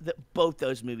ripped both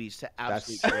those movies to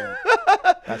absolute shit.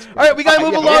 That's great. All right, we gotta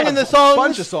move along in the songs.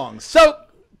 Bunch of songs. So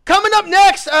coming up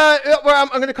next, I'm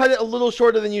gonna cut it a little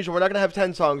shorter than usual. We're not gonna have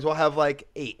 10 songs. We'll have like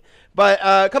 8.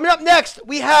 But coming up next,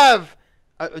 we have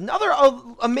another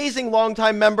amazing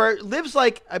longtime member. Lives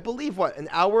like, I believe, an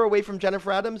hour away from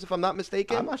Jennifer Adams, if I'm not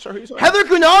mistaken. I'm not sure who's Heather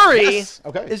Gurnari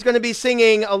is going to be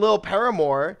singing a little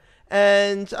Paramore,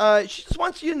 and she just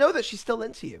wants you to know that she's still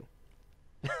into you.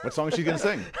 What song is she going to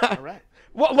sing? All right.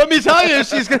 Well, let me tell you,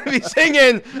 she's going to be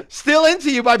singing "Still Into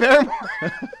You" by Paramore.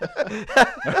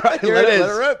 Right, Here it is. Let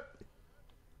her rip.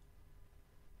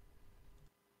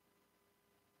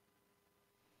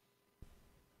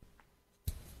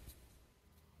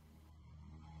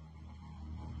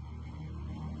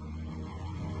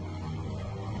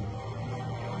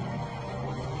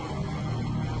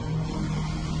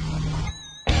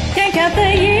 Can't count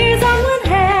the years on one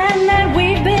hand that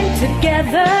we've been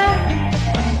together.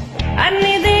 I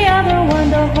need the other one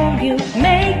to hold you,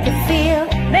 make you feel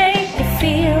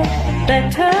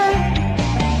better.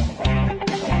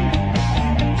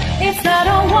 It's not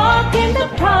a walk in the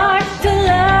park to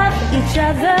love each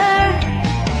other,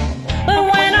 but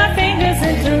when our fingers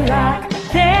interlock,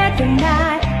 can't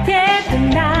deny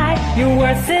you're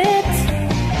worth it.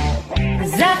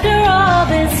 'Cause after all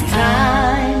this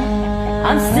time,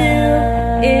 I'm still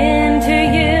into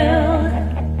you.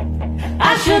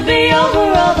 I should be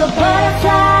over all the butterflies,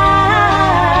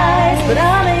 but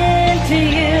I'm into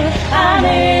you,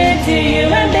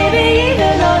 and baby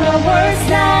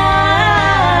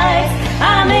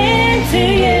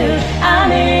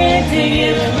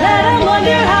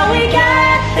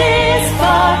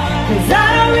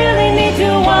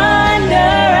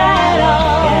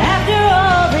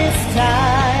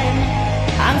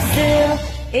still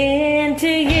into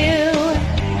you.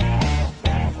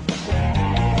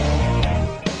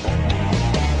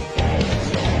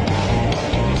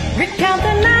 Recount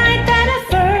the night that I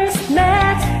first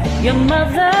met your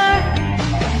mother,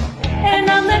 and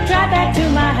on the drive back to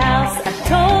my house I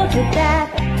told you that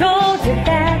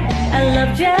I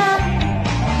loved you.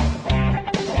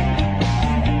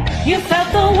 You felt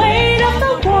the weight of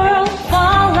the world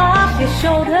fall off your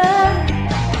shoulder,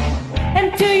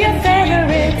 and to your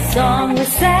favorite song we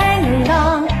sang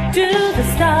along to the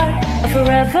start of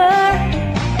forever.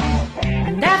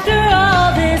 And after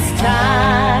all this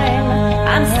time,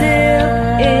 I'm still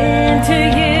into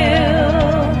you.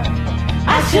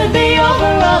 I should be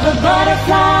over all the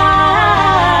butterflies,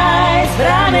 but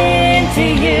I'm into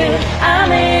you,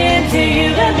 I'm into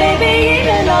you. And baby,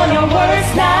 even on your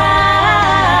worst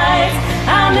nights,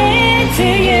 I'm into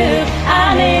you,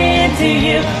 I'm into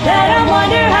you. Let 'em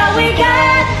wonder how we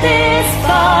got this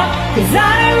far, 'cause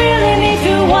I don't really need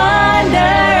to wonder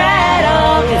at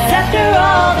all. 'Cause after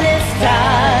all this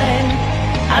time,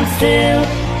 I'm still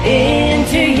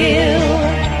into you.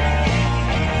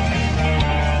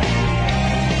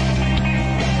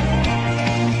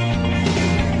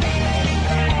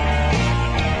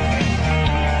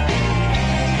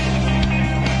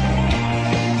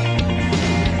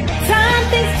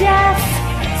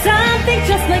 Something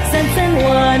just makes sense, and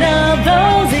one of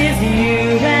those is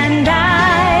you and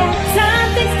I.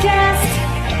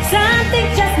 Something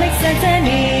just makes sense, and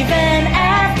even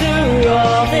after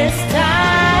all this time,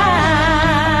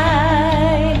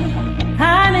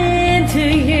 I'm into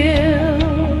you.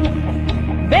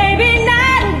 Baby,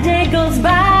 not a day goes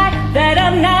by that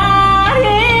I'm not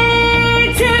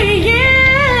into you.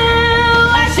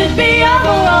 I should be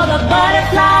over all the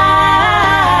butterflies,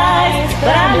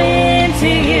 but I'm into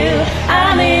you,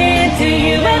 I'm into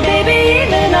you. And baby,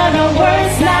 even on the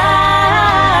worst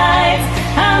nights,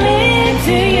 I'm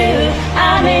into you,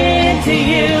 I'm into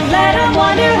you. Let 'em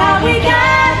wonder how we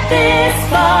got this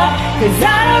far, 'cause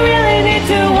I don't really need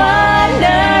to wonder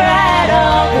at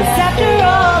all. 'Cause after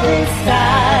all this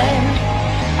time,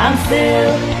 I'm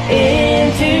still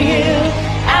into you,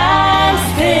 I'm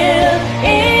still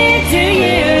into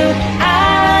you,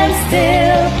 I'm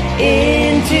still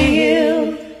into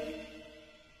you.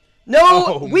 No,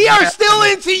 Oh, we are man. still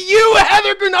into you,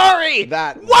 Heather Gurnari.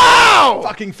 That Wow.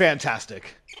 fucking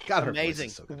fantastic. God, her voice Amazing.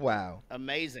 is so good. Wow.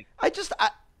 Amazing.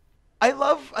 I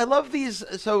love these.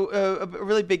 So a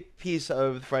really big piece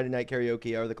of Friday Night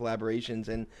Karaoke are the collaborations,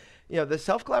 and the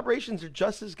self collaborations are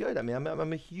just as good. I mean,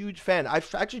 I'm a huge fan.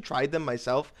 I've actually tried them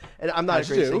myself, and I'm not As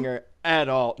a you great do. singer at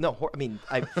all. No, I mean,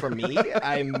 for me,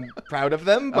 I'm proud of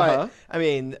them, but I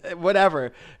mean,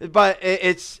 whatever. But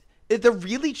they're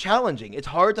really challenging. It's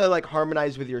hard to like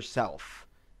harmonize with yourself.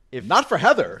 If Not for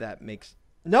Heather. that makes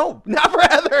no, not for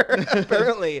Heather.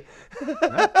 Apparently.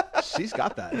 She's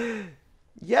got that.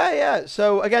 Yeah.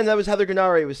 So again, that was Heather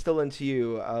Gurnari. Was Still Into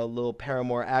You, a little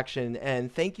Paramore action,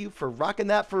 and thank you for rocking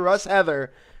that for us,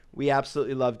 Heather. We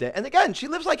absolutely loved it. And again, she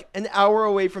lives like an hour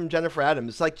away from Jennifer Adams.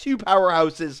 It's like two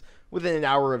powerhouses within an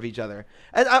hour of each other.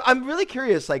 And I'm really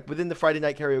curious, like within the Friday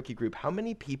Night Karaoke group, how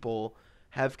many people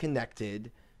have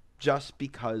connected just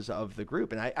because of the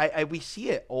group. And we see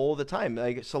it all the time.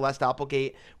 Like Celeste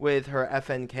Applegate with her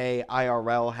FNK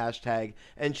IRL hashtag,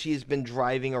 and she's been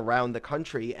driving around the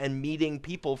country and meeting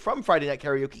people from Friday Night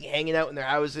Karaoke, hanging out in their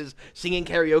houses, singing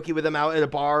karaoke with them out at a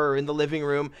bar or in the living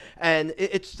room. And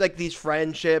it's like these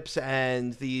friendships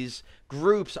and these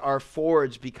groups are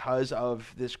forged because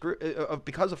of this group,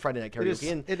 because of Friday Night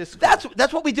Karaoke. It is. That's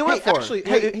what we do it for.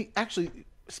 Actually,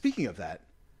 speaking of that,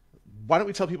 why don't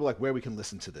we tell people like where we can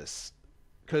listen to this?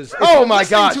 Because oh my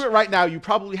gosh, to it right now, you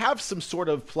probably have some sort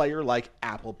of player like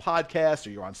Apple Podcast or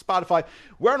you're on Spotify.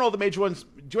 Where on all the major ones? Do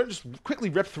you want to just quickly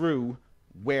rip through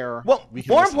where? Well, we can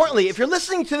more listen to importantly, this? if you're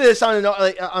listening to this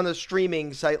on a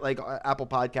streaming site like Apple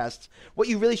Podcasts, what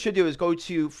you really should do is go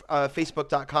to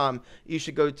Facebook.com. You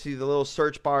should go to the little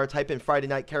search bar, type in Friday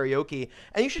Night Karaoke,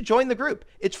 and you should join the group.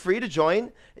 It's free to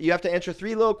join. You have to answer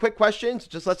 3 little quick questions.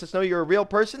 Just lets us know you're a real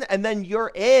person, and then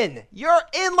you're in. You're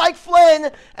in like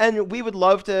Flynn, and we would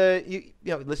love to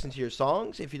listen to your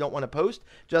songs. If you don't want to post,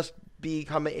 just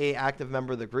become a active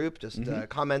member of the group. Just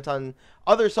comment on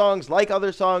other songs, like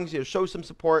other songs, show some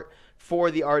support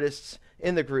for the artists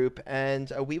in the group,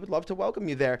 and we would love to welcome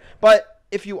you there. But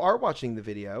if you are watching the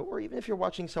video, or even if you're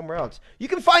watching somewhere else, you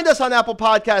can find us on Apple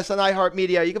Podcasts, on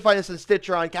iHeartMedia. You can find us on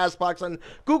Stitcher, on CastBox, on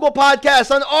Google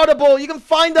Podcasts, on Audible. You can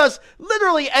find us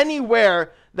literally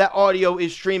anywhere that audio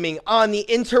is streaming on the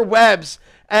interwebs.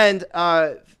 And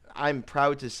I'm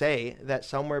proud to say that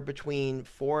somewhere between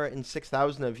 4,000 and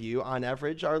 6,000 of you, on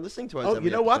average, are listening to us. Oh, every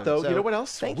you know what episode. though? So, You know what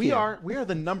else? Thank we you. are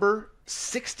the number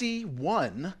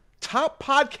 61 top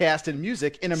podcast in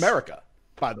music in America.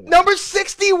 By the way, Number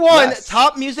 61 Yes.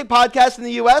 top music podcast in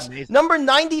the U.S. Number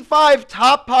 95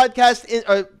 top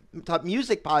top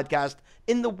music podcast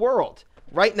in the world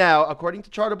right now, according to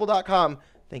Chartable.com.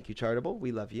 Thank you, Chartable.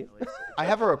 We love you. I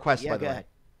have a request, by the way.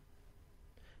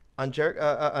 On Jaret,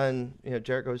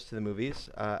 Jaret Goes to the Movies.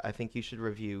 I think you should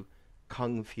review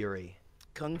Kung Fury.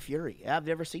 Kung Fury. Yeah, I've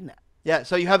never seen that. Yeah,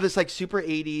 so you have this like super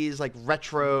 80s, like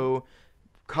retro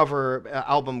cover,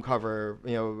 album cover,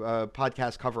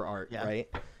 podcast cover art, right?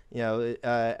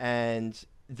 And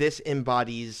this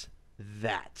embodies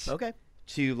that. Okay.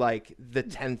 To like the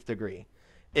 10th degree.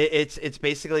 It's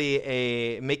basically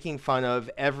a making fun of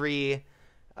every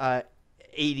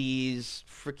 80s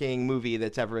freaking movie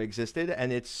that's ever existed,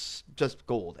 and it's just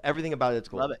gold. Everything about it's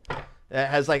gold. Love it. It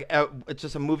has like it's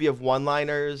just a movie of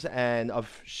one-liners and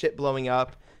of shit blowing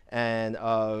up and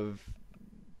of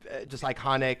just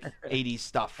iconic 80s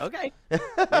stuff. Okay. Yeah,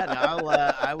 no,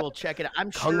 I will check it out.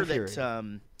 I'm Kung sure Fury.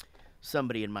 that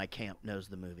somebody in my camp knows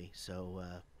the movie. So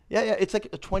Yeah, it's like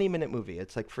a 20-minute movie.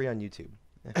 It's like free on YouTube.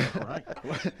 all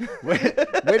right. way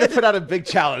to put out a big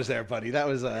challenge there, buddy. That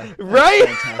was Right?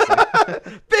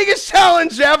 fantastic. Biggest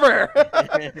challenge ever.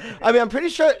 I mean, I'm pretty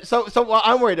sure. So what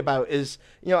I'm worried about is,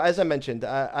 as I mentioned,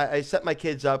 I set my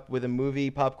kids up with a movie,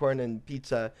 popcorn, and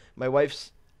pizza. My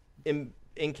wife's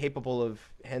incapable of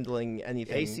handling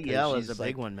anything. 'cause ACL is she's a big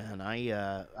like- one, man. I've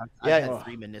Yeah. had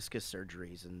 3 meniscus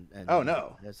surgeries, and Oh,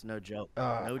 no. that's no joke.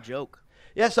 No joke.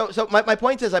 Yeah. So my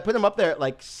point is, I put them up there at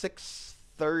like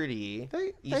 6:30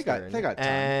 They Eastern, got time.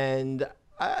 and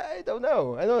I don't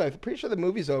know. I'm pretty sure the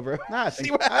movie's over. Nah, I See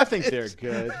think, what I think they're happens.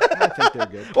 good. I think they're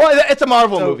good. Well, it's a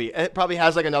Marvel So- movie. It probably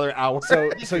has like another hour.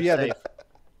 So yeah, safe.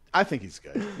 I think he's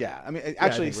good. Yeah, I mean, I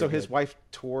actually, think so we're his good. wife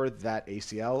tore that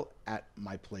ACL at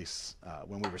my place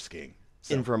when we were skiing.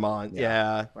 So, In Vermont,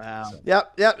 yeah. Wow.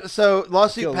 Yep. So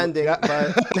lawsuit Feel- pending, yeah. but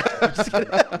I'm, just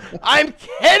kidding. I'm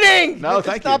kidding. No, it's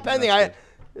thank not you. pending. That's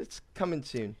It's coming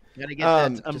soon. Gotta get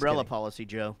that Just umbrella kidding. policy,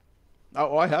 Joe.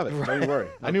 Oh, I have it. Don't you worry.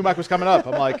 I knew Mike was coming up.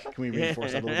 I'm like, can we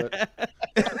reinforce that a little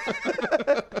bit?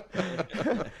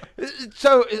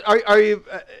 So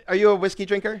are you a whiskey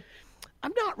drinker?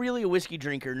 I'm not really a whiskey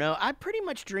drinker. No, I pretty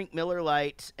much drink Miller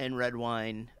Lite and red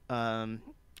wine.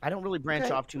 I don't really branch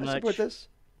Okay, off too I much. support this.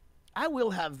 I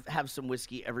will have some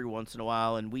whiskey every once in a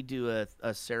while, and we do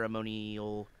a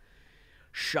ceremonial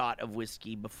shot of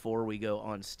whiskey before we go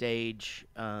on stage,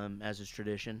 as is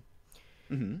tradition.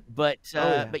 Mm-hmm. But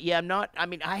yeah. but yeah, I'm not. I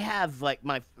mean, I have like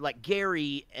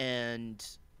Gary and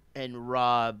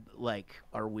Rob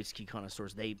are whiskey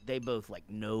connoisseurs. They both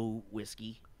know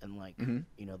whiskey and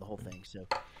the whole thing. So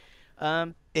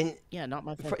In not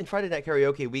my thing. in Friday Night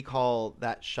Karaoke, we call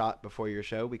that shot before your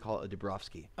show. We call it a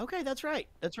Dubrovsky. Okay, that's right.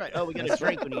 That's right. Oh, we got to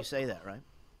drink when you say that, right?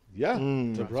 Yeah,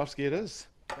 Dabrowski it is.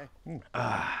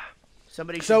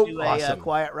 Somebody should So do a awesome.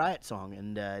 Quiet Riot song,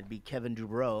 and it'd be Kevin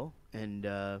Dubrow,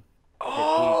 and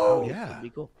Oh, yeah. it'd be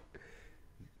cool.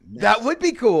 That would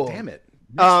be cool. Damn it.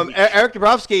 Eric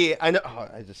Dubrovsky, I know. Oh,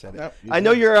 I just said it. Nope, you I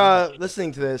know did. you're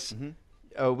listening to this.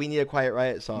 We need a Quiet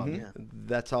Riot song.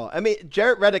 That's all. I mean,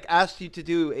 Jaret Reddick asked you to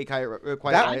do a Quiet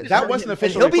Riot That song. wasn't an And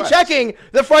official he'll be request. checking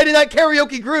the Friday Night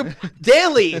Karaoke group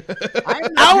daily, I have not heard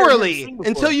him hourly, sing before.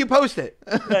 until you post it.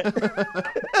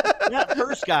 That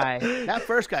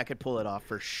first guy could pull it off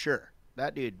for sure.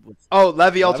 That dude was Oh,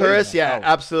 Levi Alturas? Yeah, Oh,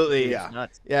 absolutely. yeah.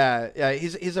 nuts. Yeah.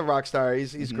 He's a rock star.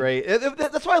 He's great.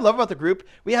 That's what I love about the group.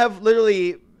 We have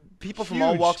literally people from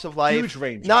all Huge, walks of life. huge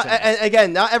range of Not talent. and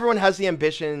again, not everyone has the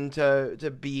ambition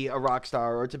to be a rock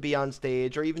star or to be on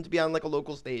stage or even to be on like a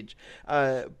local stage.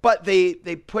 But they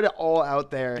put it all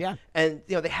out there. Yeah. And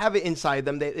they have it inside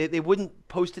them. They wouldn't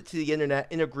post it to the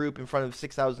internet in a group in front of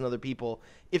 6,000 other people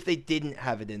if they didn't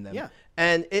have it in them. Yeah.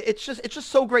 And it's just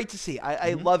so great to see.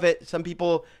 I love it. Some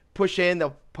people push in,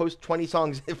 they'll post 20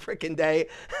 songs a freaking day,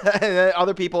 and then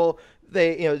other people,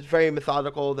 it's very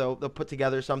methodical. They'll put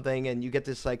together something, and you get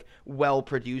this like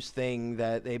well-produced thing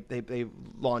that they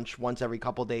launch once every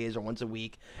couple days or once a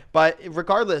week. But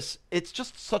regardless, it's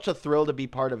just such a thrill to be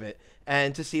part of it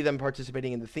and to see them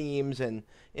participating in the themes. And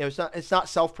it's not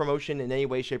self-promotion in any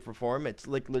way, shape, or form. It's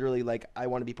like literally like, I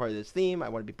want to be part of this theme. I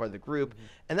want to be part of the group,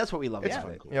 and that's what we love about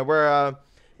it.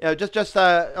 We're just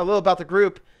a little about the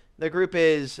group. The group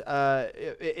is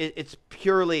it's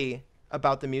purely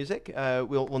about the music.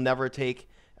 We'll never take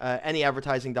any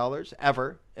advertising dollars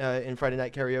ever in Friday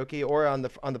Night Karaoke or on the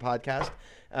podcast,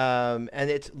 and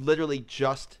it's literally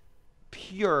just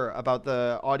pure about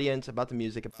the audience, about the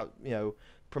music, about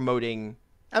promoting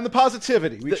And the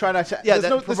positivity. We try not to. yeah, there's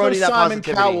no promoting that Simon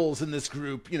positivity. Cowells in this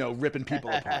group, ripping people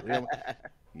apart. We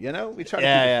try to keep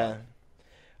it fun.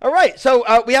 All right, so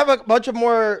we have a bunch of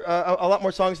more, a lot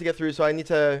more songs to get through, so I need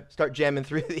to start jamming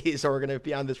through these, or we're going to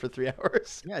be on this for 3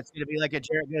 hours. Yeah, it's gonna be like a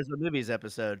Jaret Goes to the Movies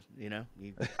episode.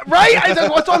 Right? That's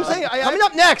what I'm saying. Coming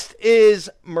up next is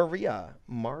Maria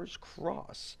Mars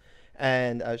Cross,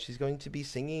 and she's going to be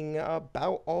singing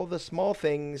about all the small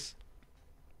things.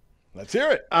 Let's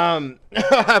hear it. By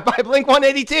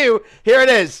Blink-182. Here it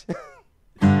is.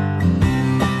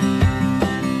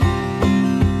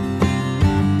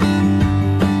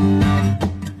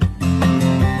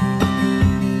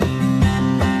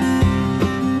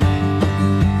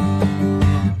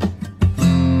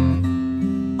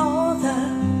 All the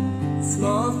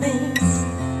small things,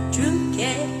 true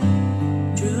care,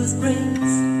 true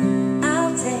springs.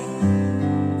 I'll take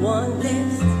one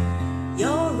lift,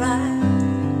 you're right,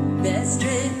 best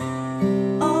trip.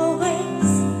 Always,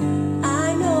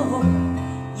 I know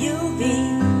you'll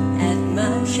be at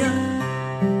my show,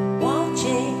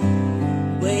 watching,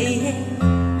 waiting,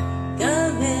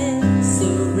 commiserating.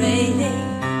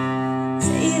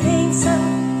 Say it ain't so,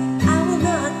 I will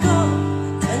not go.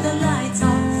 Turn the lights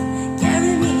off,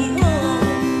 carry me home.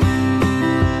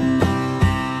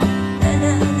 Na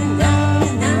na na na na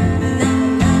na na na na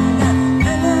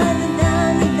na na na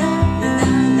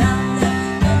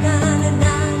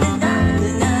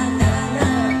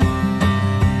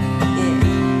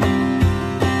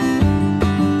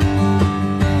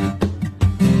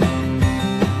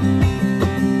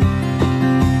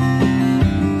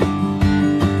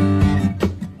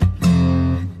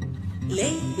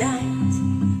late night,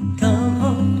 come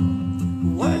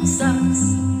home, work sucks,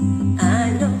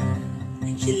 I know.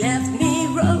 She left me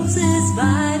roses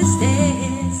by the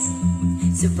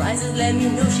stairs. Surprises let me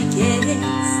know she cares.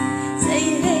 Say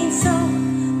it ain't so, I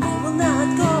will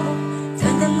not go.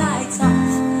 Turn the lights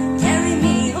off, carry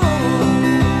me home.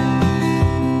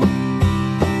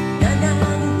 Na na na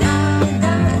na na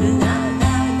na na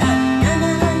na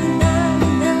na na na.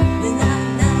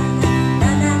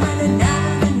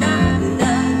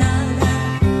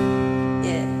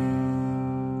 Yeah.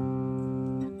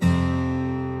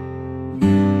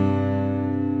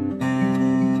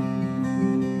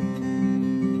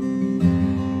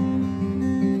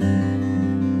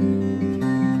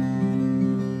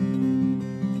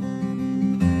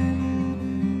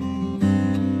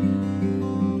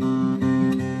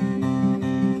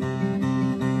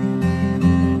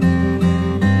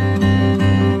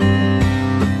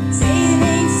 Say it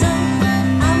ain't so,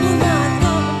 I will not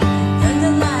go. Turn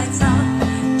the lights off,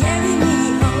 carry me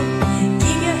home.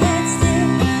 Keep your head still,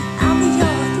 I'll be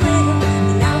your thrill,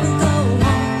 and I will go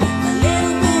home. A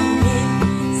little windmill.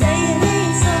 Say it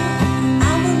ain't so,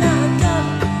 I will not go.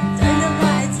 Turn the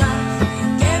lights off,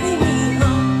 carry me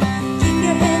home. Keep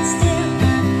your head still,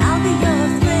 I'll be your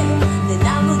thrill, then I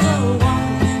will go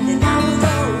home. Then I will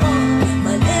go home.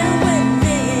 My little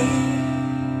windmill.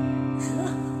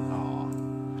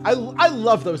 I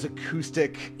love those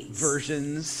acoustic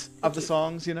versions of the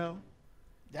songs.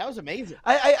 That was amazing.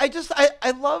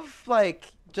 I love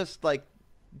just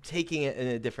taking it in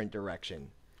a different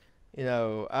direction.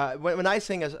 When I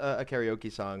sing a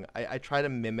karaoke song, I try to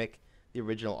mimic the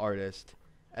original artist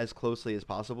as closely as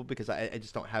possible, because I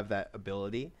just don't have that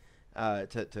ability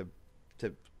to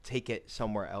take it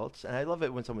somewhere else, and I love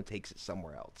it when someone takes it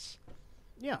somewhere else.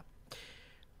 Yeah.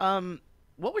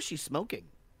 What was she smoking?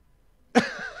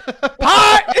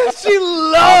 Pot! She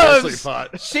loves Obviously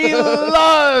pot. She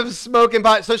loves smoking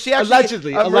pot. So she actually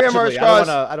Allegedly. Maria Mars Cross.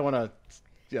 I don't want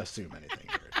to assume anything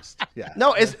here. Yeah.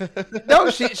 No,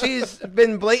 she's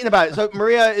been blatant about it. So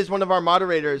Maria is one of our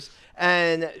moderators,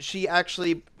 and she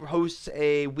actually hosts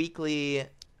a weekly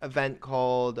event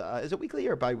called is it weekly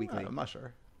or bi-weekly? I'm not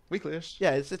sure. Weekly-ish.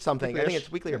 Yeah, it's something. I think Weekly-ish.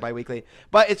 it's weekly or bi-weekly.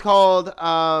 But it's called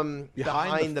Behind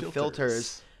the the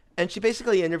Filters. And she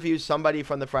basically interviews somebody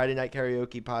from the Friday Night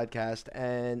Karaoke podcast,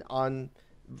 and on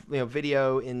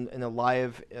video in a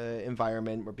live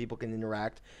environment where people can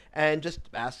interact, and just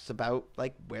asks about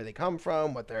where they come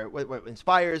from, what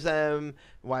inspires them,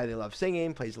 why they love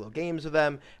singing, plays little games with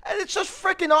them, and it's just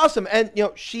freaking awesome. And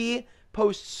she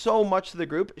posts so much to the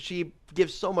group. She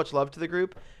gives so much love to the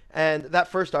group. And that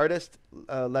first artist,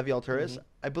 Levi Alturas,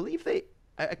 I believe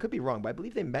I could be wrong, but I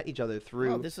believe they met each other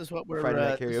through. Oh, this is what we're Friday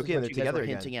Night this is Karaoke, what and they're you guys together were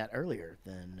again. hinting at earlier.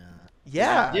 Then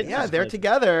Yeah, they're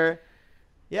together.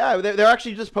 Yeah, they're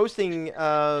actually just posting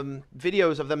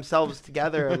videos of themselves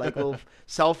together, little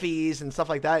selfies and stuff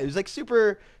like that. It was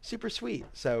super, super sweet.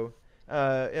 So,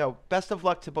 best of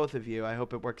luck to both of you. I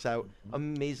hope it works out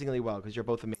amazingly well, because you're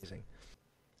both amazing.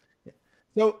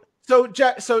 So So,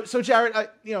 Jared,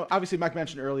 obviously Mike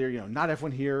mentioned earlier, not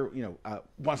everyone here,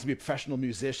 wants to be a professional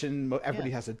musician.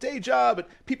 Everybody has a day job, but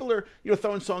people are,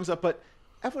 throwing songs up. But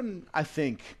everyone, I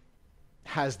think,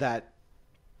 has that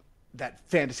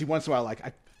fantasy once in a while, like,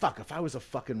 if I was a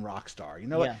fucking rock star,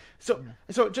 Yeah.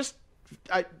 So just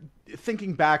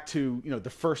thinking back to, the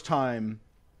first time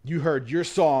you heard your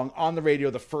song on the radio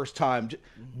the first time,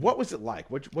 what was it like?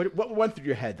 What went through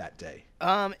your head that day?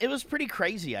 It was pretty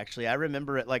crazy, actually. I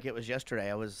remember it like it was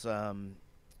yesterday.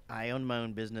 I owned my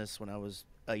own business when I was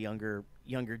a younger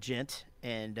gent,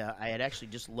 and I had actually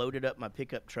just loaded up my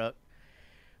pickup truck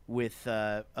with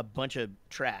a bunch of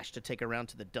trash to take around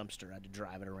to the dumpster. I had to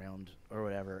drive it around or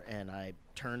whatever, and I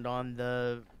turned on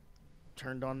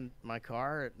my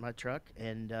car, my truck,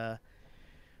 and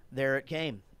there it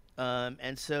came.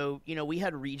 And so, we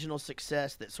had regional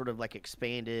success that sort of like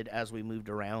expanded as we moved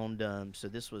around. So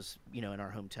this was, in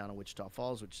our hometown of Wichita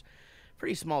Falls, which is a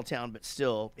pretty small town, but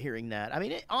still hearing that. I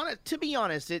mean, to be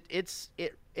honest,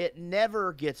 it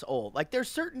never gets old. Like, there's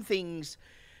certain things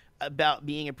about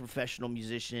being a professional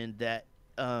musician that,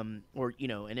 and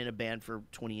in a band for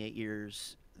 28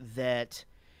 years, that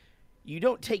you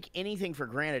don't take anything for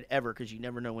granted ever, because you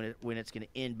never know when it's going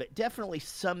to end. But definitely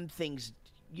some things,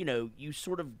 you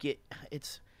sort of get,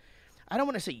 I don't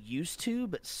want to say used to,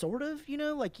 but sort of,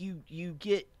 like you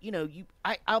get,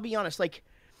 I'll be honest, like,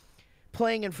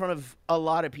 playing in front of a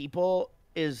lot of people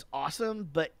is awesome,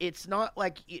 but it's not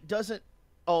like, it doesn't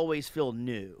always feel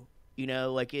new,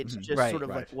 like it's just sort of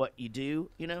like what you do,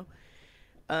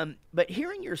 but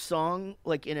hearing your song,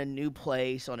 like, in a new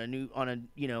place, on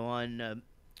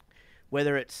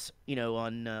whether it's,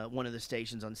 on one of the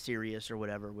stations on Sirius or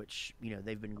whatever, which,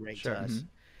 they've been great to us.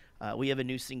 We have a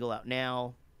new single out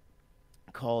now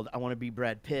called I Want to Be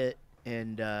Brad Pitt,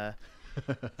 and that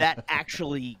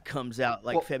actually comes out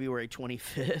like February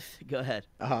 25th. Go ahead.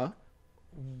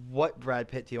 What Brad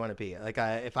Pitt do you want to be? Like,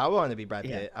 if I want to be Brad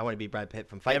Pitt, I want to be Brad Pitt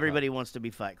from Fight Club. Everybody wants to be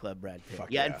Fight Club Brad Pitt.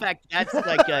 Fuck yeah, yeah. In fact, that's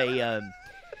like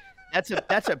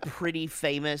that's a pretty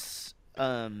famous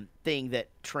thing that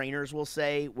trainers will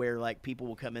say, where like people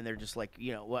will come in, they're just like,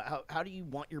 well, how do you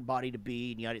want your body to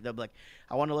be? And they'll be like,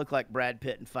 I want to look like Brad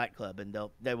Pitt in Fight Club, and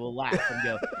they will laugh and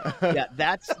go, yeah,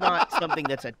 that's not something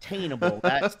that's attainable.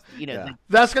 That's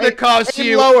that's gonna cost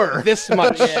you lower this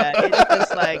much. Yeah, it's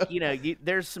just like,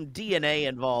 there's some DNA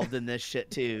involved in this shit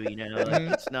too. Like,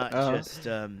 it's not just.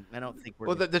 I don't think we're.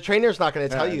 Well, the trainer's not gonna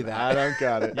tell you that. I don't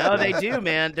got it. No, they do,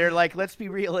 man. They're like, let's be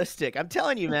realistic. I'm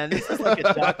telling you, man, this is like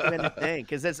a documented thing,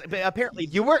 because it's apparently.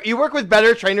 You work with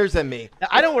better trainers than me.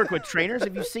 I don't work with trainers.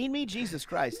 Have you seen me? Jesus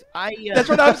Christ! That's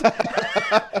what I'm saying.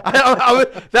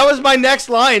 That was my next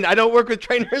line. I don't work with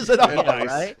trainers at all. Yeah,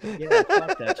 right? Yeah,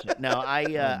 fuck that shit. No,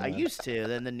 I used to.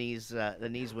 Then the knees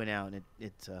went out, and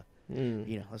it's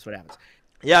that's what happens.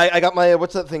 Yeah, I got my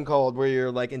what's that thing called where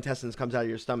your like intestines comes out of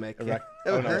your stomach?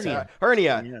 Hernia.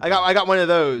 Yeah. I got one of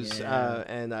those, Yeah.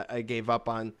 and I gave up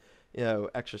on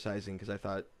exercising because I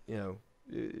thought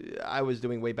I was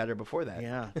doing way better before that.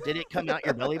 Yeah. Did it come out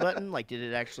your belly button? Like, did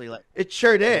it actually like? It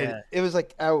sure did. Yeah. It was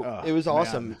like out. Oh, it was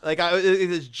awesome. man. Like it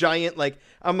was giant. Like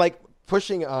I'm like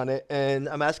pushing on it, and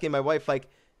I'm asking my wife, like,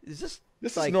 is this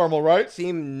Is like normal, right?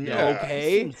 seem Yeah.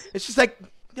 okay? It's just like,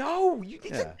 no, you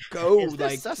need to go Is this like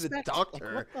to the suspect?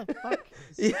 doctor. Like, what the fuck?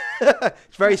 Yeah.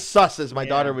 It's very sus, as my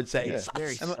daughter would say. Yeah. Sus.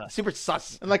 Very sus. Super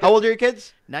sus. And like how old are your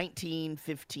kids? 19,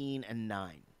 15, and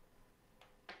 9.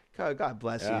 God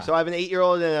bless Yeah. you. So I have an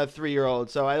 8-year-old and a 3-year-old.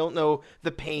 So I don't know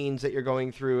the pains that you're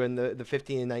going through in the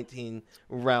 15 and 19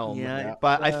 realm. Yeah,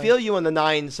 But I feel you on the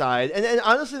 9 side. And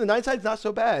honestly, the 9 side's not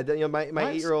so bad. My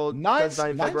 8-year-old nine's turns 9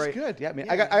 in February. good. Yeah, I mean,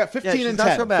 I got 15 she's and not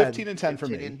 10. so bad. 15 and 10 for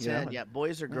 15 me. and 10. Yeah,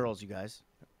 boys or girls, you guys?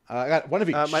 I got one of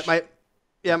each. My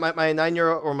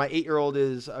 9-year-old or my 8-year-old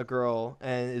is a girl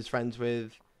and is friends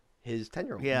with his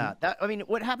 10-year-old. Yeah,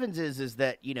 what happens is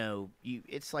that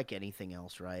it's like anything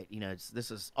else, right?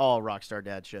 This is all Rockstar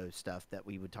Dad Show stuff that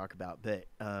we would talk about, but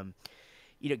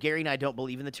Gary and I don't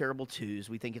believe in the terrible 2s.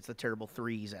 We think it's the terrible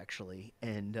 3s, actually,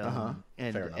 and Fair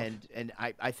enough. and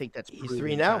I think that's He's proven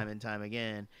 3 now. time and time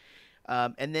again.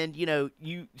 And then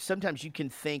you sometimes you can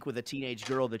think with a teenage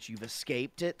girl that you've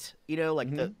escaped it, like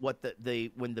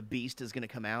when the beast is going to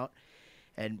come out.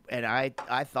 And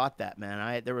I thought that,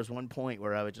 man. There was one point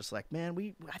where I was just like,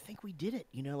 man, I think we did it,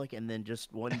 and then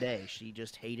just one day she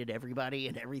just hated everybody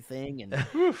and everything,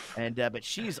 and but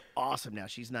she's awesome now.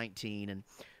 She's 19, and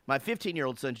my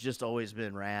 15-year-old son's just always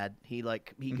been rad. He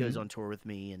goes on tour with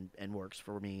me and works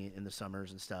for me in the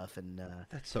summers and stuff, and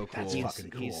That's so cool. That's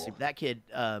fucking cool. that kid.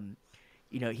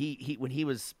 He when he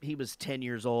was 10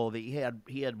 years old, he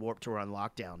had Warped Tour on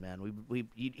lockdown, man.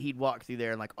 He'd walk through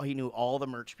there and like, he knew all the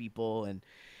merch people, and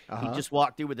He'd just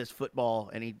walk through with his football,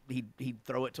 and he'd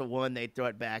throw it to one, they'd throw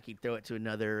it back, he'd throw it to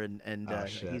another, and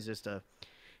he's just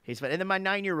he's fun. And then my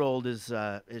 9-year-old is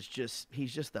just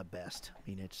the best. I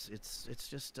mean, it's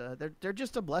just they're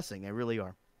just a blessing. They really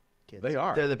are. Kids. They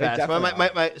are. They're the They best.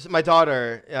 definitely My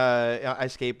daughter, I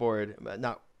skateboard.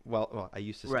 Not well. I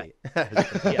used to skate.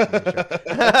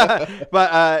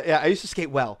 But I used to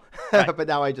skate well. But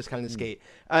now I just kind of skate.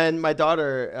 And my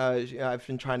daughter, I've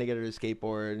been trying to get her to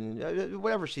skateboard and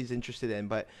whatever she's interested in.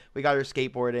 But we got her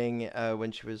skateboarding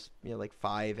when she was like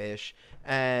 5-ish.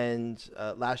 And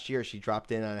last year she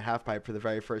dropped in on a half pipe for the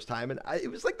very first time, and it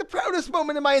was like the proudest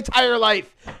moment in my entire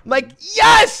life. I'm like,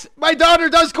 yes, my daughter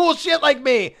does cool shit like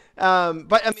me.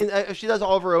 But I mean, she does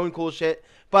all of her own cool shit.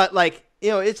 But like,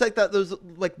 it's like those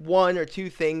like one or two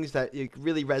things that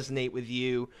really resonate with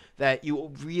you that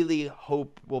you really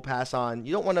hope will pass on.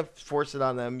 You don't want to force it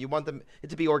on them. You want it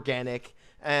to be organic.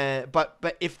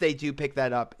 But if they do pick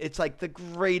that up, it's like the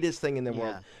greatest thing in the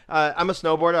world. I'm a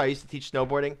snowboarder. I used to teach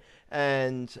snowboarding,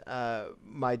 and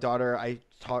my daughter, I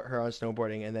taught her on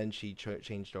snowboarding, and then she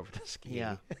changed over to skiing.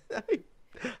 Yeah.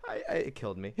 It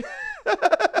killed me.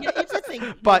 It's a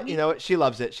thing. But you know what? She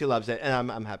loves it. She loves it, and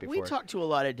I'm happy for her. We talk to a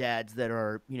lot of dads that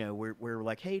are, we're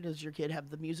like, hey, does your kid have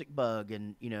the music bug?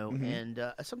 And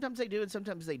and sometimes they do, and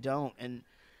sometimes they don't. And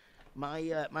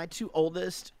my two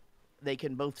oldest, they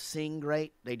can both sing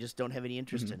great. They just don't have any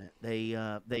interest in it.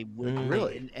 They would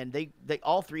Really? and they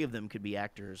all three of them could be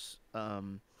actors.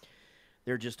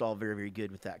 They're just all very, very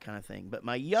good with that kind of thing. But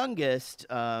my youngest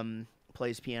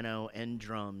plays piano and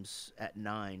drums at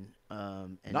 9.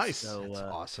 And Nice. So, That's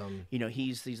awesome.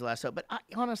 he's last up. But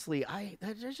honestly,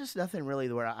 there's just nothing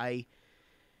really where I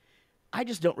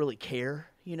just don't really care.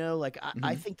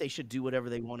 I think they should do whatever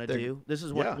they want to do. This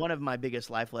is one of my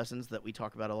biggest life lessons that we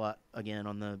talk about a lot, again,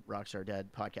 on the Rockstar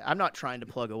Dad podcast. I'm not trying to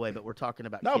plug away, but we're talking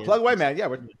about kids. plug away, man. Yeah.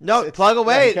 Plug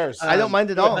away. who cares? I don't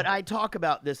mind at all. But I talk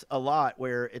about this a lot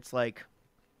where it's like,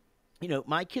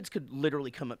 my kids could literally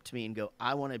come up to me and go,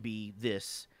 I want to be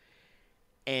this.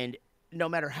 And no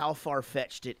matter how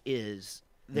far-fetched it is,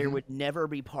 there would never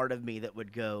be part of me that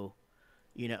would go,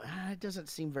 it doesn't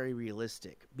seem very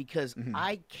realistic, because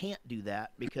I can't do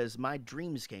that because my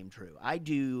dreams came true. I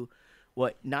do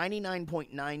what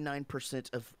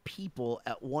 99.99% of people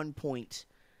at one point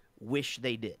wish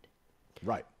they did.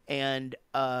 Right. And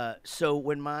so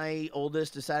when my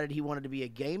oldest decided he wanted to be a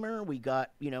gamer, we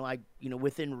got,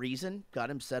 within reason, got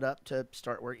him set up to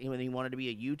start working. When he wanted to be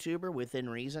a YouTuber, within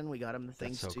reason, we got him the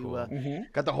things That's so to cool.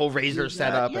 Got the whole razor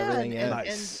set up, everything.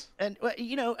 Nice. And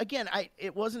again,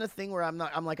 it wasn't a thing where I'm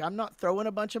not throwing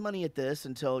a bunch of money at this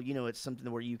until it's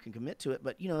something where you can commit to it.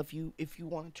 But if you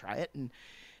want to try it,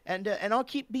 and I'll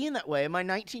keep being that way. And my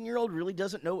 19-year-old really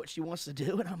doesn't know what she wants to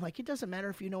do, and I'm like, it doesn't matter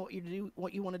if you know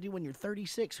what you want to do when you're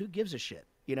 36. Who gives a shit?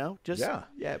 Just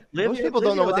Most people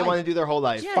don't know what they want to do their whole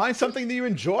life. Yeah. Find something that you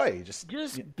enjoy. Just be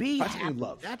find something happy. you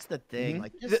love. That's the thing.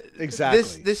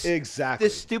 Exactly.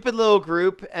 This stupid little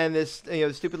group and this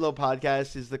stupid little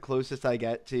podcast is the closest I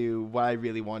get to what I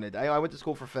really wanted. I went to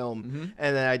school for film,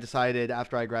 and then I decided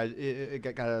after I got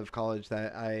out of college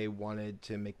that I wanted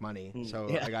to make money, so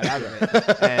I got out of it.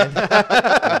 And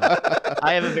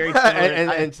I have a very similar,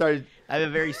 and started. I have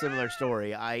a very similar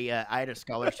story. I had a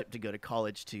scholarship to go to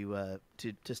college to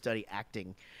study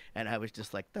acting, and I was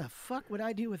just like, the fuck would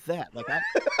I do with that? Like,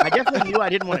 I definitely knew I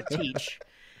didn't want to teach,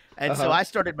 and so I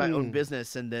started my own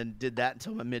business, and then did that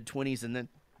until my mid-20s, and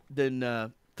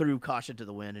then threw caution to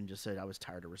the wind and just said I was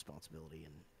tired of responsibility.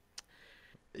 And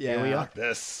here we are.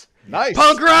 This nice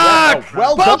Punk rock. Yeah,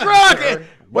 well punk done, rock. sir.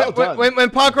 Well done. When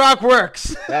punk rock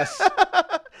works. Yes.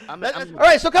 All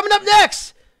right. So coming up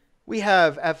next, we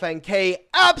have FNK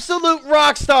absolute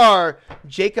rock star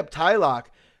Jacob Tylock,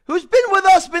 who's been with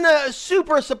us, been a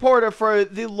super supporter for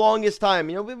the longest time.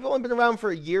 We've only been around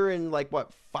for a year and 4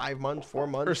 months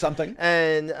or something.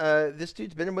 And this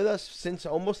dude's been with us since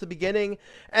almost the beginning.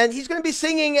 And he's going to be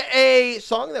singing a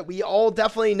song that we all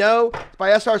definitely know. It's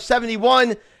by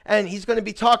SR71. And he's going to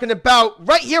be talking about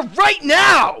right here, right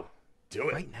now. Do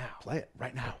it. Right now. Play it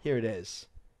right now. Here it is.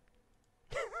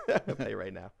 Play it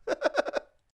right now.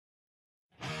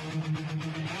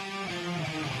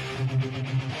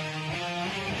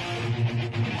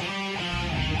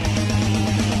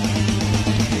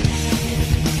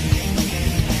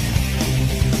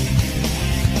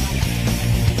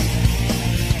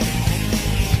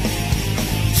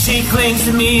 She clings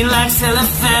to me like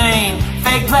cellophane,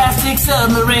 fake plastic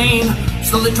submarine,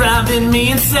 slowly driving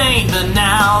me insane. But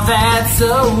now that's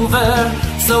over,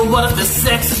 so what if the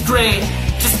sex is great?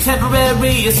 Just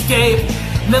temporary escape,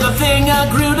 never thing I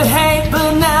grew to hate.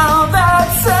 But now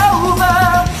that's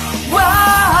over,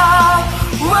 why?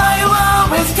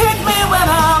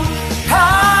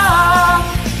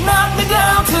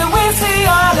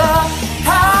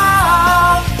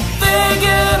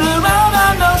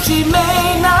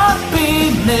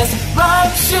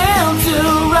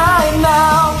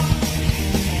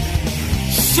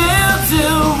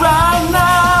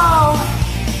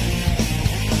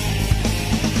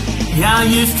 Yeah, I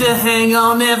used to hang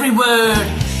on every word.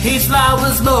 Each lie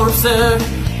was more absurd.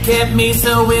 Kept me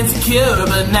so insecure,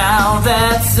 but now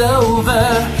that's over.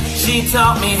 She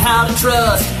taught me how to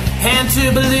trust and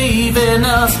to believe in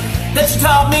us. That she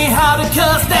taught me how to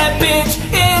cuss. That bitch,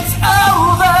 it's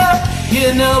over.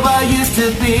 You know I used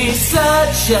to be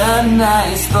such a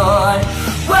nice boy.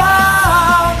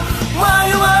 Why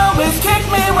you always kick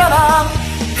me when I'm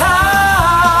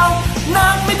high?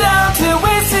 Knock me down till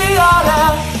we see eye to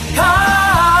eye.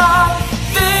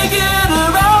 Figured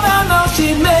her out, I know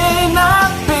she may not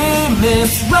be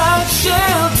Miss Right.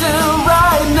 She'll do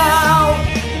right now.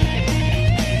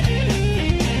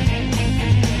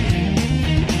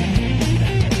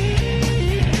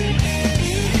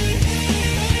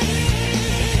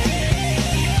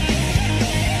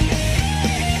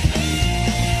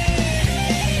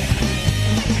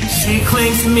 She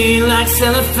clings to me like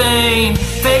cellophane,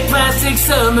 fake plastic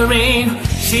submarine.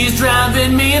 She's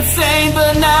driving me insane,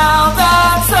 but now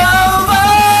that's over.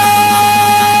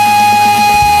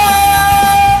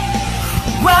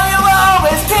 Why you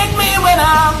always kick me when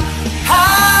I'm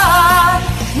high?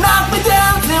 Knock me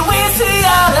down till we see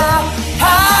eye to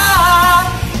eye.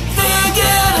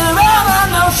 Figured her out, I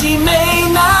know she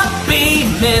may not be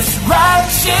Miss Right.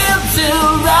 She'll do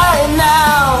right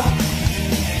now.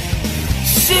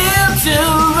 She'll do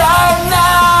right now.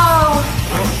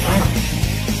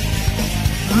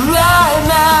 Right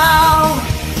now.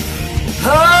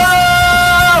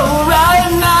 Oh, right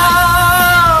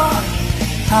now.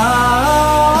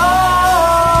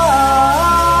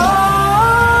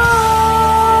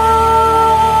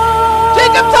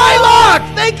 Jacob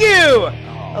Tylock, thank you.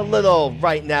 A little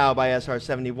Right Now by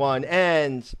SR71,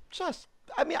 and just,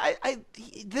 I mean,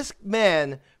 this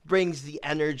man brings the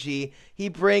energy. He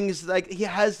brings, like, he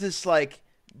has this, like,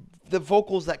 the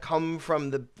vocals that come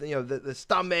from the, you know, the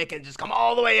stomach and just come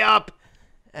all the way up,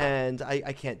 and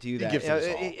I can't do that. He gives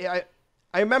it all.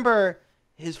 I remember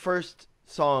his first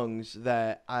songs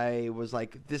that I was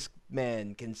like, this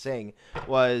man can sing,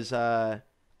 was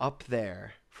Up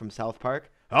There from South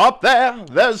Park. Up there,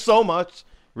 there's so much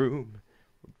room.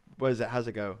 What is it? How's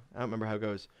it go? I don't remember how it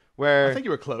goes. Where I think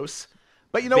you were close.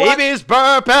 But you know what? babies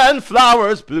burp and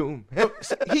flowers bloom.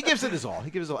 He gives it his all.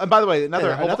 He gives it all. And by the way,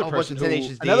 another person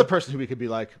who we could be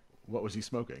like, what was he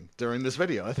smoking during this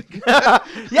video? I think.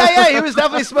 yeah, he was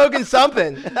definitely smoking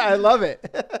something. I love it.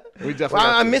 We definitely.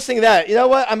 I'm missing that. You know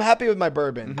what? I'm happy with my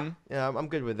bourbon. Mm-hmm. Yeah, I'm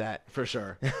good with that for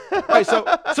sure. All right, so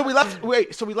we left.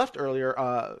 So we left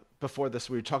earlier. Before this,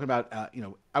 we were talking about. I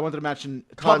wanted to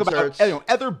talk Concerts. about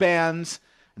other bands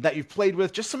that you've played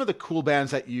with, just some of the cool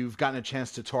bands that you've gotten a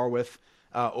chance to tour with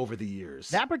over the years.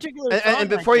 That particular And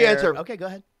song before you answer, okay, go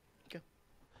ahead.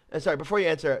 Sorry, before you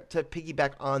answer, to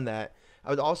piggyback on that, I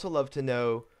would also love to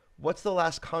know, what's the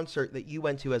last concert that you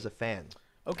went to as a fan?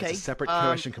 Okay, That's a separate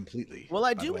question completely. Well,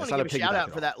 I do want to give a shout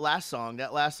out for that last song.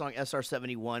 That last song,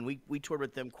 SR71. We toured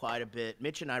with them quite a bit.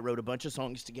 Mitch and I wrote a bunch of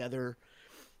songs together.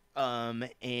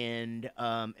 In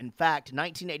fact,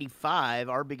 1985,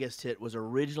 our biggest hit was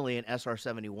originally an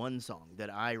SR71 song that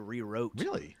I rewrote.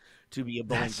 Really? To be a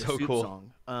Bowling for Soup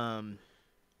song.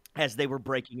 As they were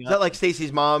breaking up. Is that like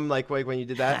Stacy's mom, like when you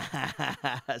did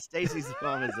that? Stacy's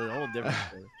mom is a whole different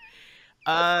story.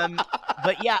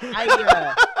 But yeah,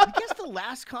 I guess the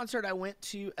last concert I went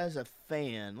to as a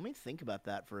fan, let me think about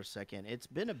that for a second. It's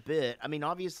been a bit. I mean,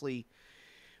 obviously,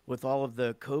 with all of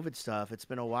the COVID stuff, it's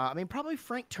been a while. I mean, probably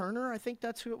Frank Turner. I think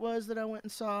that's who it was that I went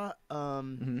and saw.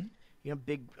 You know,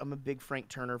 I'm a big Frank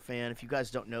Turner fan. If you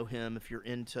guys don't know him, if you're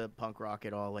into punk rock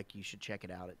at all, like, you should check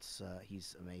it out.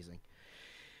 He's amazing.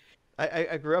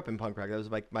 I grew up in punk rock. That was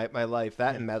like my life.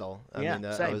 That and metal. I mean,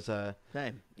 same. I was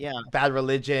Same. Yeah. Bad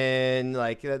Religion.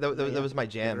 Like that was my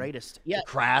jam. The greatest. Yeah.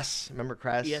 Crass. Remember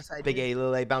Crass? Yes, I Big do. A,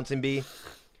 Little A, Bouncing B.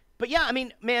 But yeah, I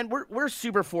mean, man, we're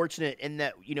super fortunate in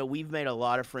that, you know, we've made a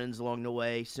lot of friends along the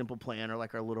way. Simple Plan are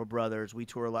like our little brothers. We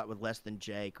tour a lot with Less Than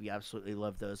Jake. We absolutely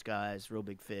love those guys. Real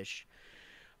big fish.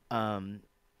 I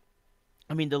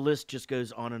mean, the list just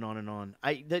goes on and on and on.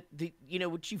 You know,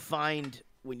 what you find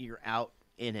when you're out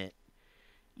in it,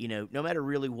 you know, no matter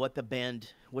really what the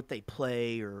band, what they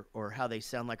play or how they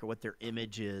sound like or what their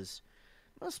image is,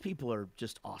 most people are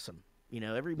just awesome. You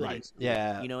know, everybody, Right.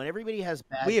 Yeah. You know, and everybody has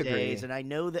bad We agree. days. And I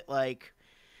know that, like,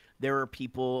 there are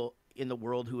people in the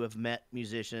world who have met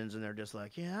musicians and they're just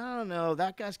like, yeah, I don't know,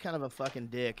 that guy's kind of a fucking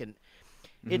dick. And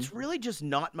it's really just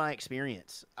not my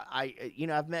experience.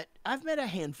 I've met a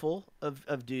handful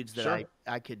of dudes that Sure.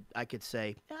 I could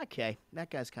say, okay, that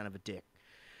guy's kind of a dick.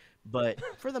 But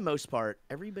for the most part,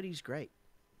 everybody's great.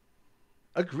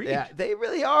 Agreed. Yeah, they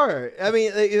really are. I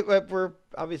mean, we're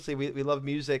obviously we love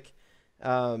music, you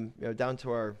know, down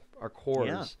to our cores.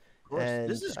 Yeah. course. And,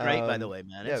 This is great, by the way,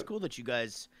 man. yeah. It's cool that you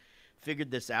guys figured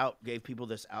this out, gave people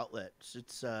this outlet.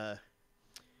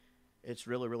 It's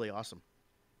really, really awesome.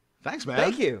 Thanks, man.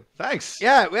 Thank you. Thanks.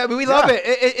 Yeah, we love Yeah.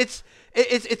 it.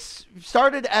 It's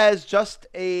started as just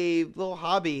a little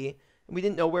hobby. We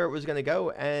didn't know where it was going to go,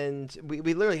 and we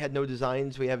literally had no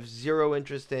designs. We have zero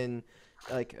interest in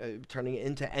turning it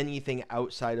into anything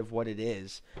outside of what it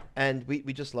is, and we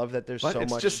just love that there's But so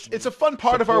it's much. it's a fun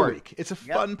part of our support. week. It's a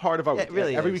fun part of our Yeah, week. it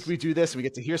really Every is. week we do this, and we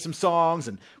get to hear some songs,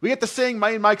 and we get to sing.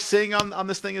 Me and Mike sing on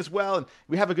this thing as well, and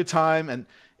we have a good time, and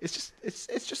it's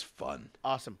just fun.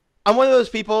 Awesome. I'm one of those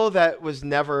people that was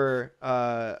never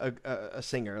a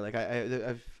singer. Like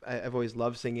I've always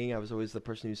loved singing. I was always the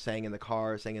person who sang in the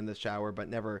car, sang in the shower, but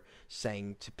never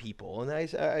sang to people. And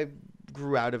I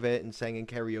grew out of it and sang in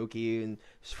karaoke, and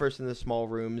first in the small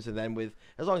rooms, and then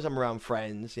as long as I'm around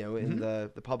friends, in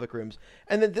the public rooms.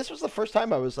 And then this was the first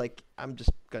time I was like, I'm just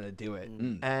gonna do it,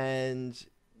 and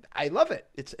I love it.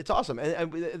 It's awesome,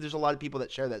 and there's a lot of people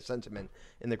that share that sentiment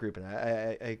in the group, and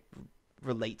I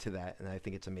relate to that, and I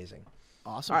think it's amazing.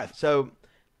 Awesome. All right. So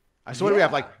So what do we have?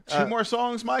 Yeah. Like two more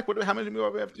songs, Mike? How many more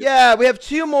do we have? yeah, we have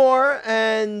two more,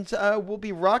 and we'll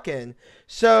be rocking.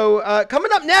 So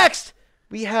coming up next,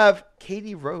 we have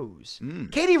Katie Rose.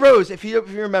 Katie Rose, if you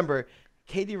remember,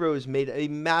 Katie Rose made a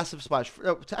massive splash.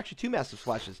 It's actually two massive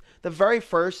splashes. The very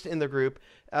first in the group,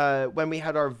 when we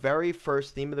had our very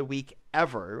first theme of the week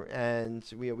ever, and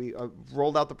we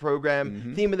rolled out the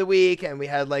program theme of the week, and we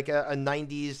had like a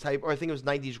 90s type, or I think it was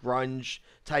 90s grunge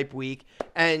type week,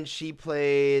 and she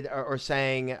played or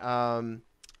sang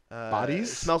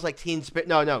Bodies? Smells Like Teen Spirit.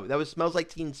 No, that was Smells Like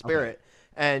Teen Spirit. Okay.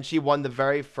 And she won the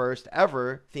very first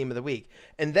ever theme of the week.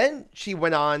 And then she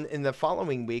went on in the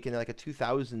following week, in like a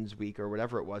 2000s week or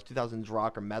whatever it was, 2000s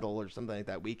rock or metal or something like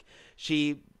that week.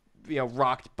 She,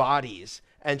 rocked Bodies.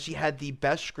 And she had the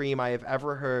best scream I have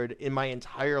ever heard in my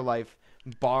entire life,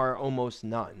 bar almost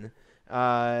none.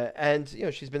 And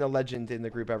she's been a legend in the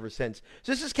group ever since.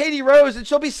 So this is Katie Rose, and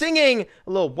she'll be singing a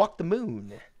little Walk the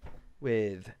Moon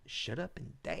with Shut Up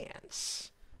and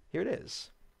Dance. Here it is.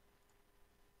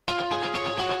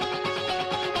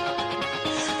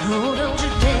 Oh, don't you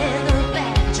dare look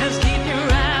back. Just keep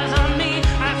your eyes on me.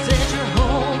 I said you're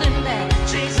holding back.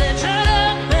 She said, shut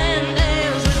up and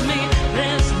dance with me.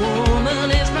 This woman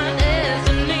is my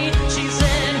destiny. She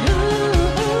said,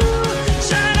 ooh,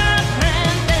 shut up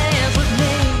and dance with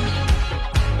me.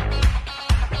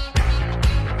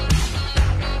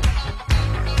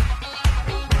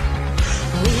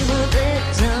 We were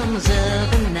victims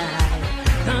of the night.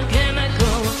 The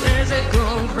chemical,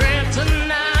 physical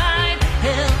kryptonite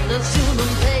held us to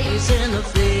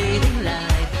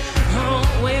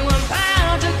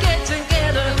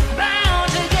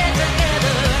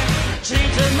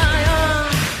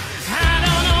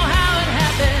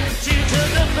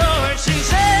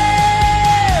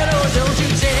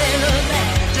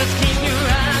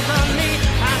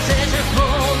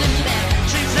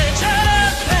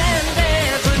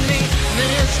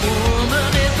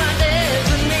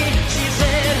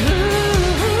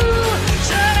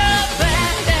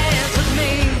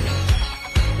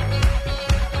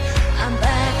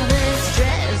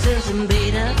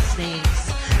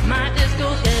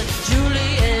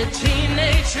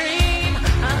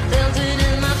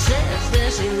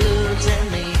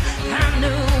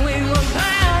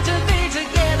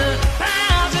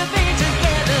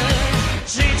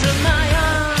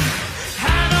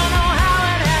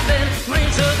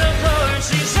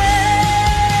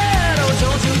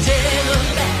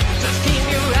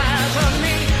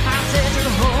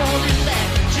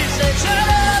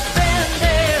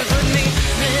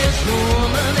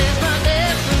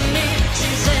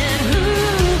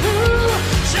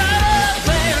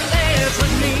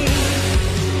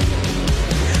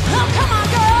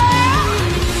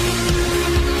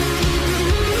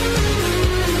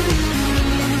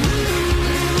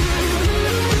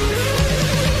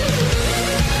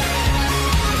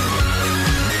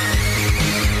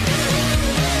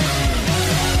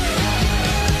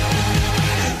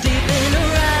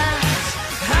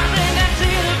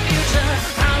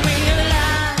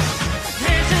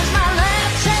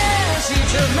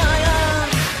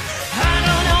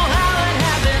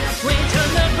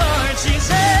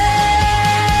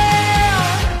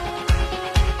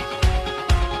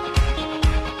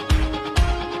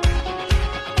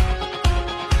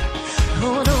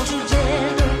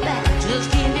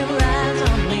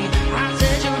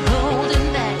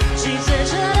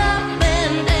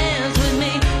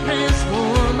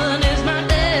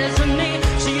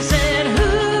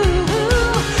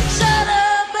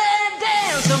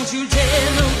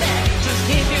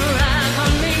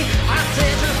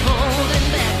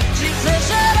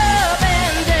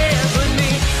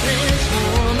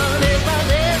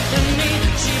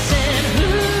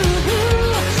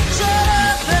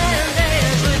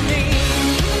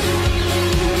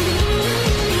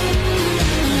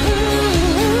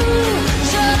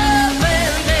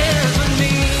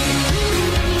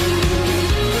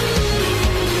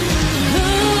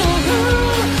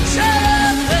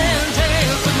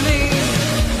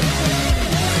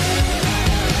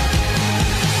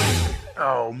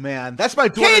my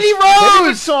daughter's Katie favorite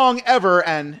Rose! song ever,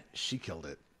 and she killed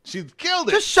it. She killed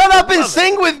it. Just shut up and Love it.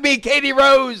 sing with me, Katie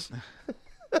Rose.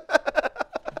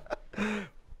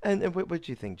 And what'd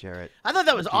you think, Jaret? I thought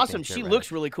that was What do you awesome. think, She Jaret?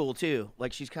 looks really cool too.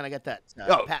 Like she's kind of got that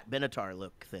Oh. Pat Benatar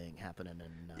look thing happening.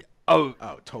 And Oh,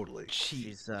 Totally. she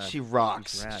she's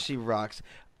rocks. she's rad. She rocks.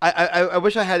 I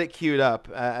wish I had it queued up.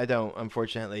 I don't,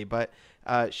 unfortunately. But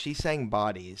she sang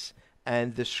Bodies,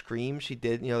 and the scream she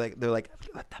did, like they're like,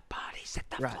 let the bodies hit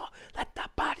the floor, let the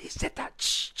bodies hit the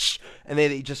and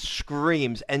they just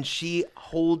screams, and she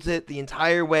holds it the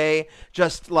entire way,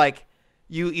 just like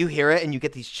you hear it, and you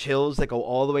get these chills that go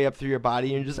all the way up through your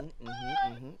body, and you're just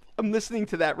I'm listening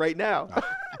to that right now.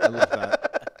 I love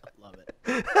that. Love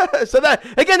it. So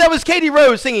that was Katie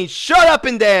Rose singing "Shut Up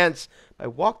and Dance" by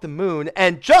Walk the Moon,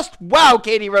 and just wow,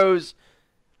 Katie Rose,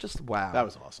 just wow. That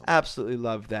was awesome. Absolutely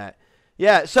love that.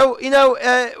 Yeah. So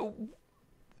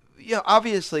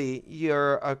obviously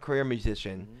you're a career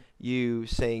musician. You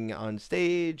sing on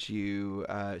stage. You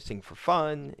sing for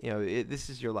fun. This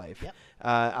is your life. Yep.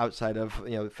 Outside of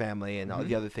family and all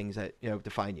the other things that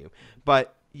define you.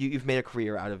 But you've made a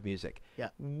career out of music. Yeah.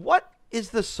 What is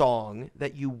the song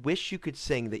that you wish you could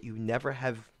sing that you never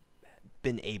have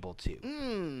been able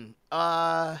to?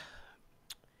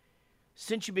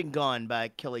 Since You've Been Gone by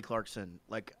Kelly Clarkson.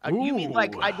 Like Ooh. you mean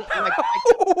like I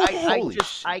Holy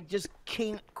I just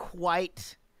can't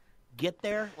quite get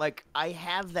there. Like I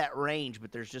have that range,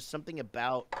 but there's just something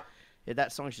about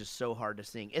that song's just so hard to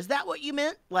sing. Is that what you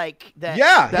meant? Like that?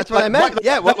 Yeah, That's what I meant.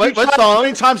 Yeah, What what song? song?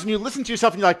 Many times when you listen to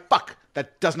yourself and you're like, "Fuck,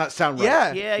 that does not sound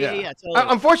right." Yeah. Yeah.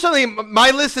 Totally. Unfortunately,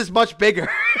 my list is much bigger.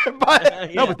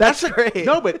 But No, but that's great.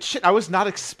 No, but shit, I was not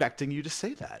expecting you to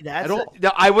say that That's at all.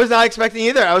 No, I was not expecting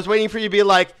either. I was waiting for you to be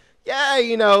like, yeah,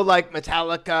 like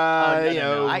Metallica,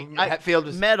 No. Hetfield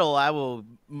was... Metal. I will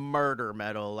murder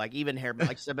metal. Like even hair.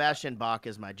 Like Sebastian Bach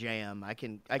is my jam. I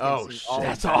can. Oh, sing shit. all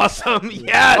That's of that. awesome.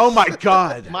 Yes. Oh my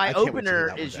god! My I can't wait to hear opener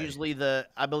that one is day. usually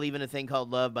I Believe in a Thing Called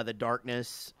Love by The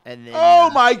Darkness, and then Oh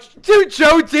my! Dude,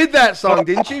 Joe did that song,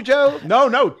 didn't you, Joe? No,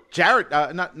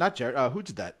 Jaret. Not Jaret. Who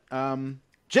did that?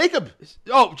 Jacob.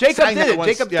 Oh, Jacob Sang did that it.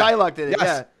 once, Jacob yeah. Dialogue did it.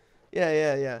 Yes.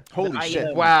 Yeah. Holy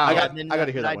shit! Wow. I got and then, to hear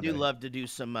and that I one do day. love to do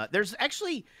some. There's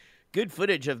actually good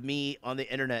footage of me on the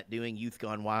internet doing Youth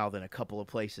Gone Wild in a couple of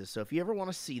places. So if you ever want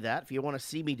to see that, if you want to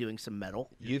see me doing some metal,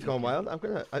 Youth Gone Wild? I'm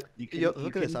going to... you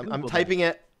Look at this. can I'm Google typing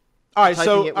it. All right, typing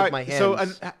so it with all right, my so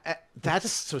hands.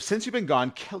 that's so. Since You've Been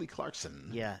Gone, Kelly Clarkson.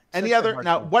 Yeah. Any Such a other? hard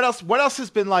Now, song. what else? What else has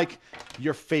been like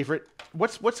your favorite?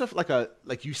 What's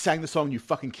like you sang the song, you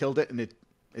fucking killed it, and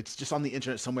it's just on the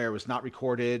internet somewhere. It was not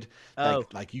recorded. Oh.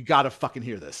 Like you gotta fucking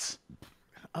hear this.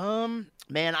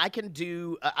 Man, I can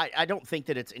do. I don't think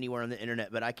that it's anywhere on the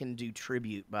internet, but I can do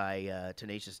Tribute by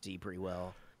Tenacious D pretty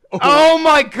well. Oh,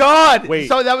 my God. Wait.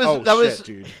 So that was shit,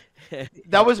 dude.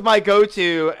 that was my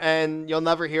go-to, and you'll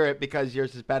never hear it because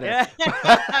yours is better.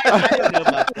 I don't know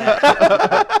about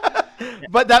that.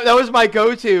 But that was my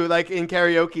go-to, like in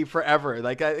karaoke forever,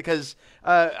 like because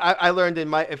I learned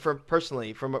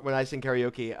personally from when I sing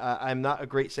karaoke, I'm not a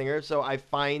great singer, so I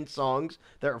find songs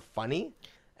that are funny,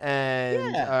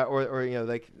 and Yeah. or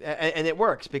and it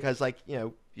works because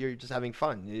you're just having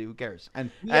fun. Who cares? And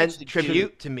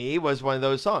Tribute to me was one of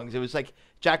those songs. It was like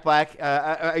Jack Black.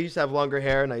 I used to have longer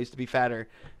hair and I used to be fatter,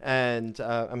 and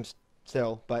I'm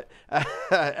still. But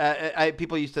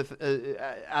people used to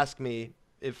ask me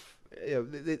if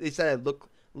they said I look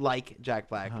like Jack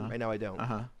Black. Right now I don't,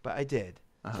 but I did.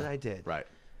 But I did. Right.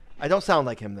 I don't sound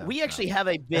like him though. We actually have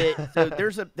a bit. So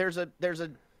there's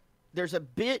a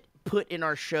bit put in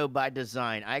our show by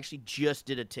design. I actually just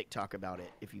did a TikTok about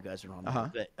it. If you guys are on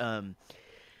that, but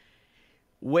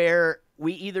where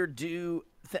we either do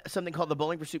something called the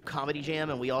Bowling for Soup Comedy Jam,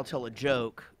 and we all tell a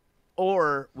joke,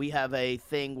 or we have a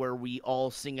thing where we all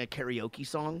sing a karaoke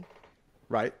song.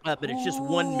 Right. But it's just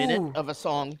 1 minute of a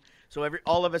song, so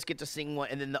all of us get to sing one,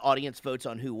 and then the audience votes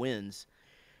on who wins.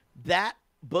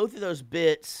 Both of those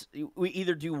bits, we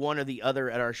either do one or the other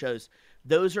at our shows.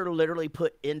 Those are literally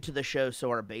put into the show so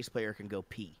our bass player can go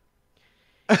pee.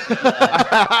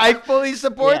 I fully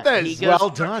support Yeah, this. he goes Well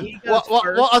fir- done. he goes Well,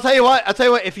 first. I'll tell you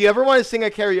what. If you ever want to sing a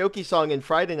karaoke song in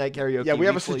Friday Night Karaoke, Yeah, we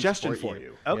have a fully suggestion support for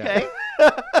you. Okay. All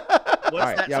What's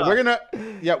right. that Yeah, song? we're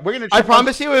gonna. I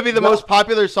promise you, it would be the Well- most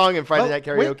popular song in Friday Well, Night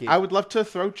wait, Karaoke. I would love to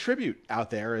throw Tribute out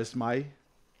there as my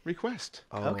request.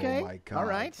 Oh Okay. my God. All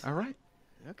right. All right.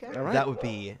 Okay. All right. That would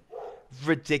be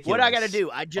ridiculous. What I got to do?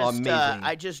 I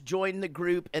Amazing. just joined the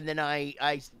group, and then I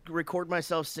record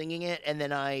myself singing it, and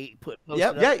then I put. post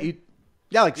Yep. it up.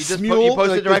 Like You just Smule. you post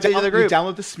it like, directly to the group. You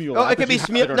download the Smule. Oh, app it could if be you have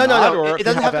Smule. it or No, not, no, or no. if It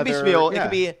doesn't you have to be other- Smule. It yeah.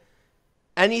 could be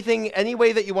any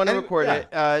way that you want to record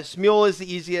yeah. it. Smule is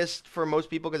the easiest for most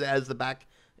people because it has the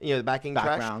the backing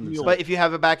Background and tracks. stuff. But if you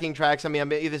have a backing tracks, I mean,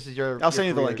 this is your. I'll send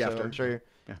you the career, link so after. I'm sure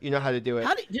you know how to do it.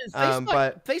 Does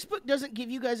Facebook doesn't give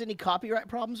you guys any copyright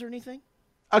problems or anything?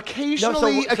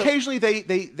 Occasionally, occasionally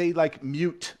they like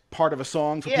mute part of a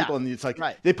song for people, and it's like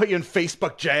they put you in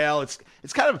Facebook jail. It's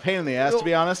kind of a pain in the ass, to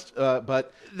be honest.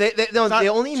 But they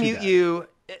only mute you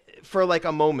for like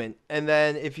a moment, and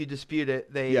then if you dispute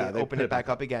it, they open it back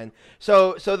up again.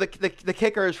 So the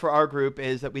kickers for our group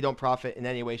is that we don't profit in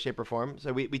any way, shape, or form.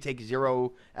 So we take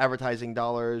zero advertising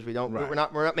dollars. We don't. We're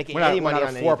not making any money on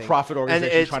anything. We're not a for-profit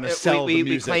organization trying to sell the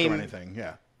music or anything.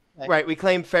 Yeah. Right, we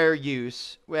claim fair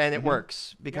use, and it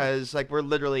works because like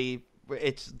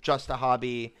it's just a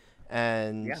hobby,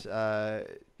 and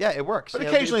it works. But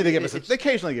occasionally they give us some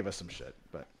shit,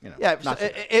 but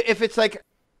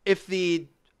if the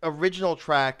original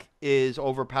track is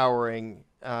overpowering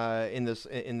in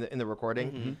the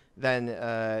recording, then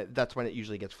that's when it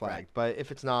usually gets flagged. Right. But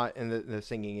if it's not, and the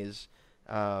singing is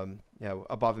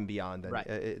above and beyond, then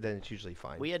then it's usually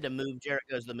fine. We had to move Jaret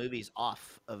Goes to the Movies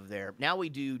off of there. Now we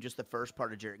do just the first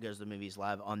part of Jaret Goes to the Movies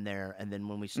live on there, and then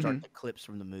when we start the clips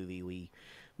from the movie, we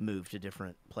move to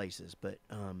different places. But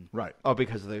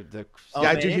because of the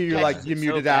I do hear you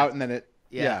mute it out, and then it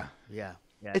yeah.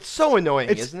 It's so annoying,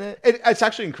 isn't it? It's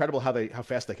actually incredible how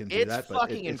fast they can do that. It's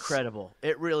fucking incredible.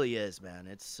 It really is, man.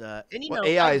 It's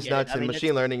AI is nuts and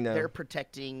machine learning now. They're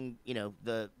protecting,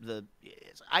 the.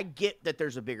 I get that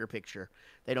there's a bigger picture.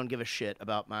 They don't give a shit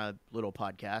about my little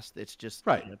podcast. It's just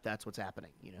that's what's happening.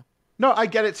 No, I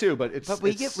get it too, but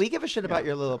we give a shit about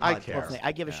your little podcast. I care.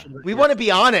 I give a shit. About we want to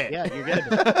be on it. Yeah, you're good.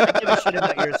 I give a shit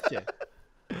about yours too.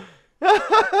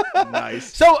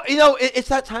 Nice. So it's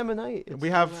that time of night. We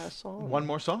have one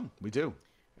more song. We do.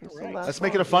 Let's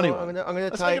make it a funny one.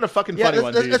 Let's make it a fucking funny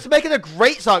one. Let's make it a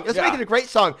great song. Let's make it a great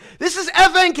song. This is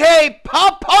FNK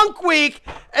Pop Punk Week,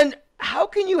 and how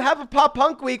can you have a pop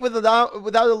punk week without a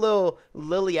little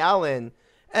Lily Allen?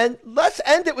 And let's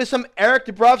end it with some Eric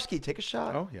Dabrowski. Take a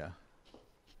shot. Oh yeah.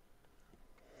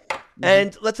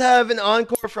 And let's have an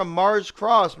encore from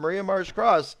Maria Mars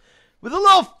Cross, with a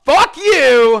little "fuck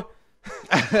you."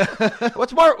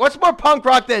 What's more punk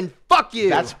rock than "fuck you"?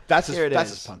 That's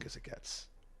as punk as it gets.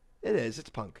 It is.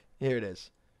 It's punk. Here it is.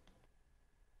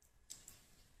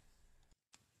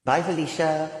 Bye,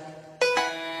 Felicia.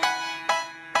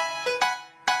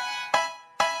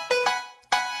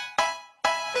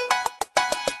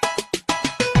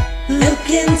 Look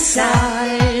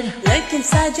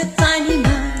inside your tiny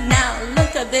mind. Now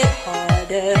look a bit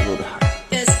harder.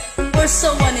 Yes, we're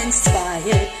so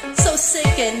uninspired, so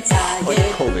sick and tired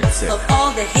of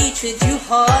all the hatred you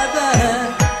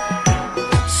harbor.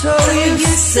 So you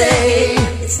say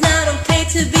it's not okay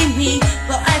to be me,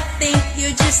 but I think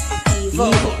you're just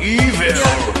evil. You're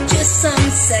just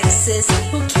some sexist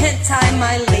who can't tie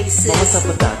my laces. What's up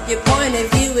with that? Your point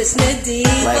of view is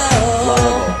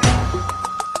medieval.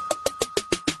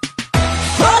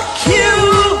 Fuck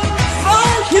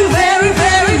you very,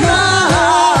 very much.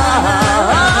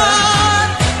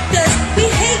 'Cause we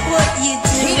hate what you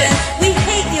do, and we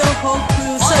hate your whole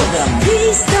crew. So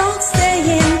please don't stay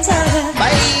in touch.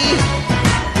 Bye.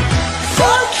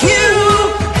 Fuck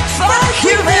you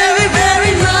very,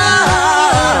 very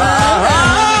much.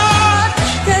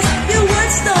 'Cause your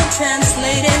words don't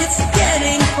translate, and it's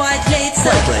getting quite late.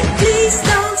 So please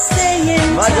don't stay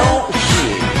in touch.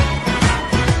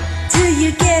 Do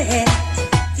you get it?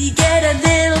 Do you get a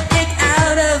little kick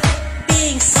out of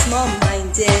being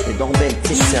small-minded? You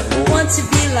want to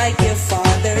be like your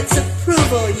father, it's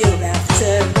approval you're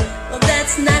after. Well,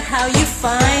 that's not how you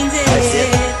find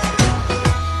it.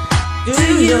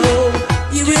 Do you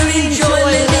really enjoy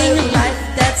living a life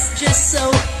that's just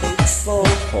so hateful?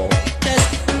 'Cause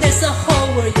there's a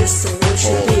hole where your soul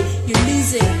should be. You're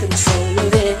losing control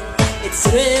of it. It's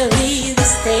really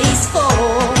distasteful.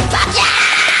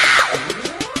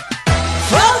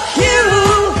 Fuck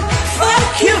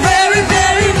you very,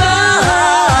 very much.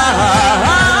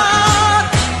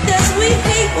 'Cause we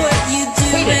hate what you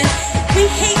do, and we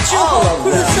hate your whole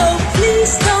crew. So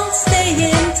please don't stay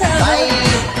in touch.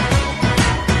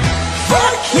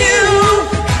 Fuck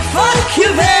you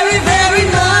very, very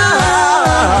much.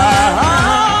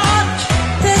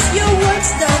 'Cause your words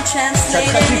don't translate,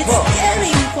 and it's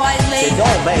getting quite late. So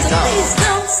please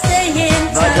don't stay in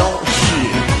touch.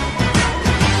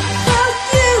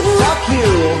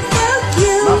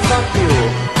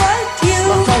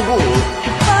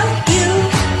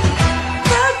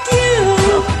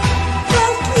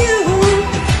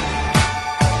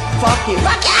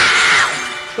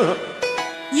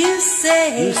 You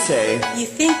say say, You say. you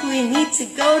think we need to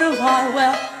go to war?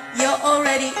 Well, you're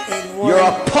already in war. You're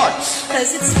a putz.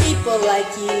 Cause it's people like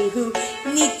you who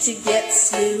need to get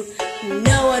slew.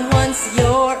 No one wants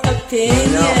your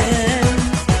opinion.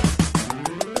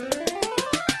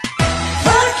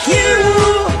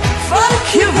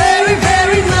 Fuck you very,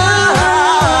 very much.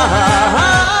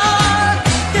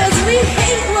 Cause we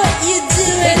hate what you're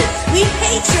doing. We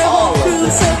hate your whole crew.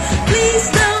 So please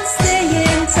don't stay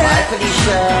in touch. Bye,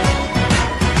 Felicia.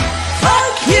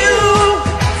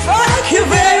 Fuck you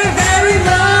very, very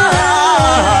much.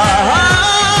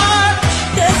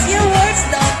 Cause your words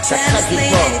don't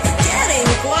translate and it's getting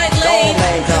quite late.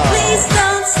 So please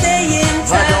don't stay in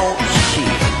Why touch. don't she?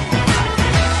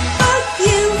 Fuck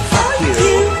you, fuck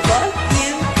you, fuck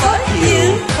you, fuck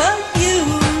you, fuck you.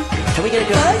 Can we get a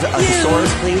good Fuck you.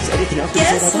 thesaurus, please? Anything else?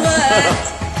 Guess to say what? about that?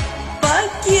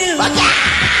 Fuck you.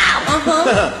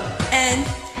 And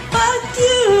fuck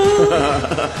you.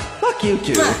 Fuck you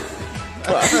too.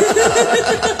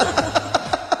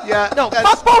 Yeah, no,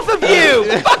 fuck both of you!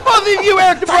 Fuck both of you,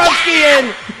 Eric Dabrowski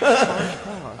and...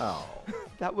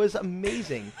 That was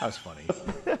amazing. That was funny.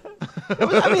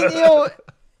 I mean, you know,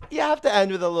 you have to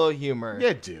end with a little humor.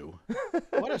 Yeah, do.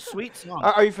 What a sweet song.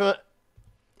 Are you familiar?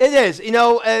 It is. You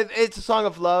know, it's a song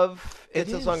of love.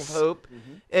 It's a song of hope.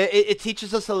 It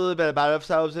teaches us a little bit about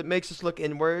ourselves. It makes us look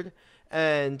inward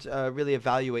and really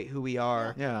evaluate who we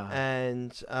are. Yeah.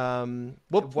 And Well,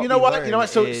 what you know we what? You know learn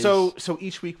what? is- So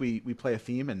each week we play a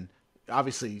theme, and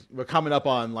obviously we're coming up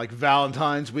on like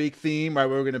Valentine's week theme, right?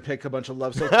 Where we're gonna pick a bunch of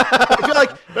love songs. I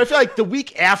feel like the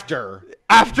week after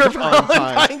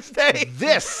Valentine's Day,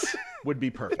 this would be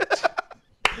perfect.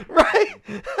 right?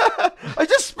 I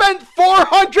just spent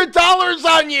 $400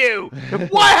 on you.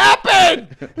 What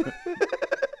happened?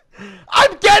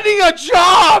 I'm getting a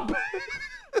job.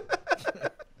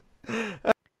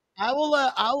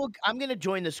 I'm gonna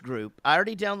join this group. I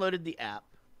already downloaded the app,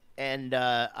 and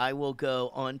I will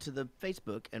go onto the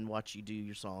Facebook and watch you do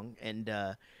your song. And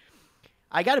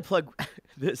I got to plug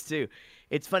this too.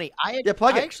 It's funny. I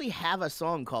plug it. actually have a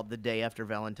song called "The Day After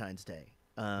Valentine's Day."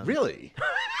 Really?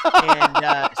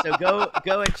 And so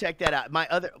go and check that out. My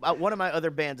other one of my other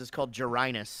bands is called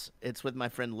Jarinus. It's with my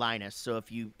friend Linus. So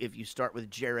if you start with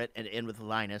Jaret and end with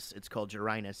Linus, it's called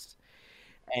Jarinus.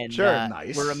 And Sure,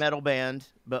 nice. We're a metal band,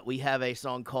 but we have a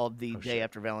song called "The Day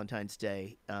After Valentine's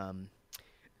Day."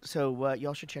 So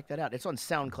y'all should check that out. It's on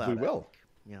SoundCloud. We will.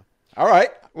 Yeah. All right.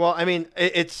 Well, I mean,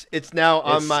 it's now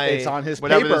on It's on his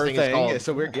whatever paper this thing is thing. called.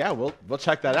 So we'll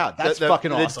check that out. That's the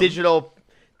fucking awesome.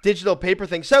 digital paper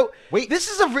thing. So Wait. this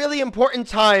is a really important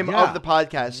time Yeah. of the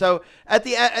podcast. So at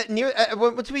the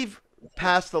once we've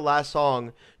passed the last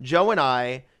song, Joe and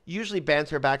I usually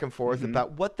banter back and forth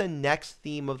about what the next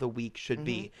theme of the week should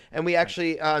be. And we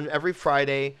actually every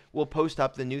Friday we'll post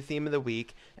up the new theme of the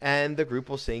week, and the group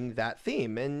will sing that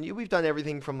theme. And we've done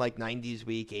everything from like 90s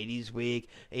week, 80s week,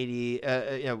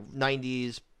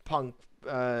 90s punk,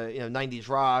 90s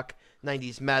rock,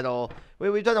 90s metal.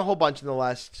 We've done a whole bunch in the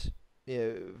last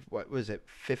what was it,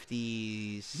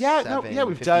 57,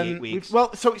 we've 58 done. weeks.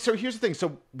 So here's the thing.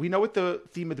 So we know what the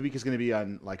theme of the week is going to be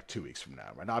on like 2 weeks from now,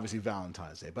 right? Obviously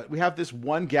Valentine's Day, but we have this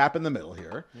one gap in the middle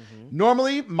here.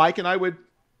 Normally Mike and I would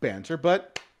banter,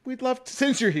 but we'd love to,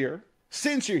 since you're here,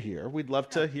 we'd love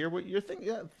to hear what you're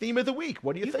thinking. Theme of the week.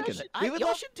 What are you thinking?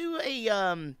 Y'all should do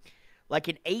a like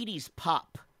an 80s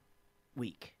pop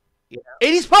week.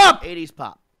 80s pop. 80s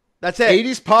pop. That's it.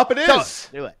 80s pop it is.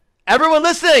 Do it. Everyone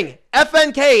listening,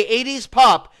 FNK 80s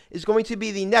Pop is going to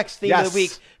be the next theme of the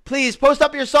week. Please post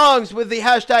up your songs with the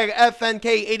hashtag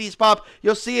FNK 80s Pop.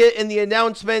 You'll see it in the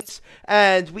announcements,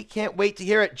 and we can't wait to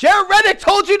hear it. Jaret Reddick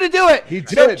told you to do it. He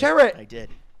So, did. Jaret. I did.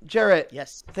 Jaret.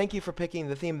 Yes. Thank you for picking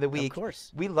the theme of the week. Of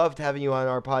course. We loved having you on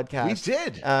our podcast. We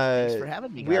did. Thanks for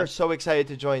having me, We are guys. so excited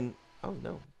to join. Oh,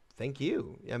 no. Thank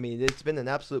you. I mean, it's been an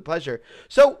absolute pleasure.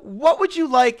 So what would you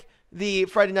like the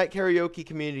Friday Night Karaoke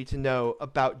community to know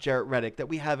about Jaret Reddick that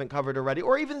we haven't covered already,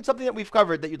 or even something that we've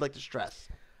covered that you'd like to stress?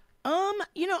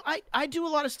 I do a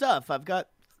lot of stuff. I've got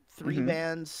 3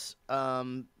 bands,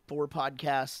 4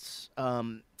 podcasts.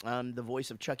 I'm the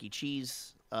voice of Chuck E.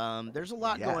 Cheese. There's a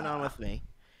lot going on with me.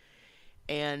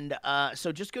 And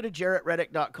so just go to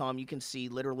jaretreddick.com. You can see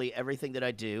literally everything that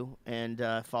I do, and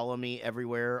follow me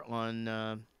everywhere on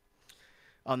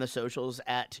the socials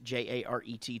at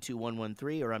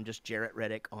JARET2113, or I'm just Jaret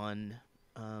Reddick on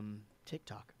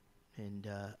TikTok, and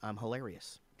I'm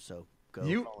hilarious. So go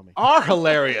follow me. You are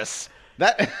hilarious.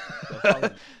 That. Go follow me.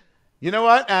 You know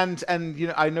what? And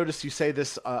I noticed you say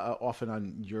this often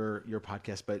on your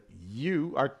podcast, but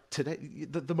you are today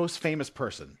the most famous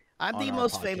person. I'm on the our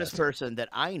most podcast. famous person that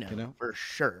I know, You know? for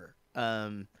sure.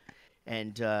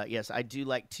 And yes, I do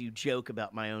like to joke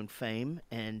about my own fame,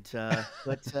 and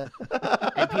but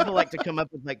and people like to come up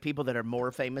with like people that are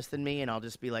more famous than me, and I'll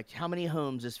just be like, "How many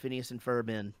homes is Phineas and Ferb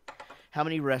in? How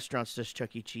many restaurants does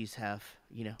Chuck E. Cheese have?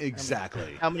 You know,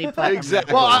 Exactly. How many platinum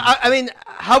Exactly. Well, I mean,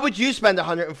 how would you spend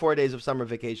 104 days of summer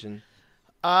vacation?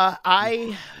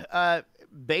 I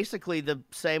basically the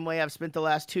same way I've spent the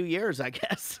last 2 years, I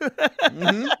guess.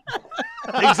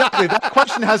 Exactly. That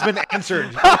question has been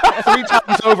answered 3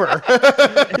 times over.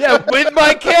 Yeah, with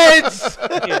my kids,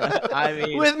 Yeah, I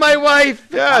mean, with my wife.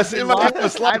 Yes, in my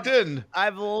house, locked in.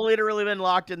 I've literally been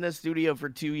locked in this studio for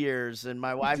 2 years, and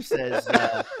my wife says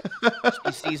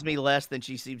she sees me less than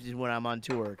she sees me when I'm on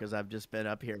tour because I've just been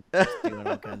up here doing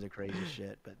all kinds of crazy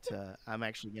shit. But I'm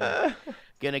actually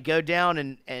gonna go down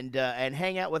and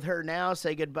hang out with her now.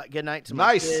 Say good night to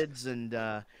my kids,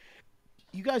 and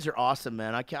you guys are awesome,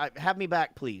 man. Have me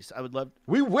back, please. I would love.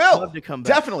 We will love to come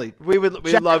back. Definitely. We'd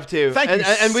love to. Thank you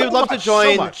and we would so love much, to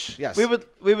join. so much. Yes. We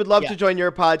would love Yeah. to join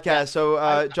your podcast.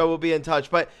 So Joe will be in touch.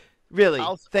 But really,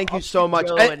 thank you so much.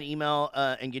 Joe And- an email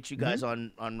and get you guys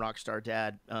on Rockstar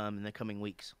Dad in the coming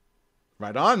weeks.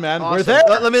 Right on, man. Awesome. We're there.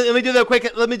 Let me do the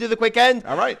quick. Let me do the quick end.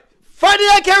 All right. Friday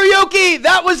Night Karaoke.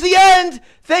 That was the end.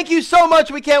 Thank you so much.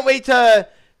 We can't wait to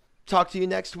talk to you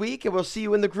next week, and we'll see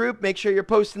you in the group. Make sure you're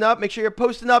posting up. Make sure you're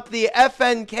posting up the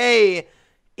FNK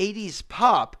 80s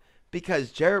pop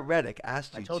because Jaret Reddick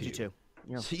asked you to. I told you to.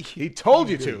 Yeah. He told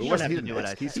you to. You don't have to do what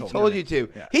I He said. He told you to.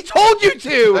 Yeah. He told you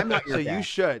to. I'm not your so dad. you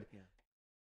should.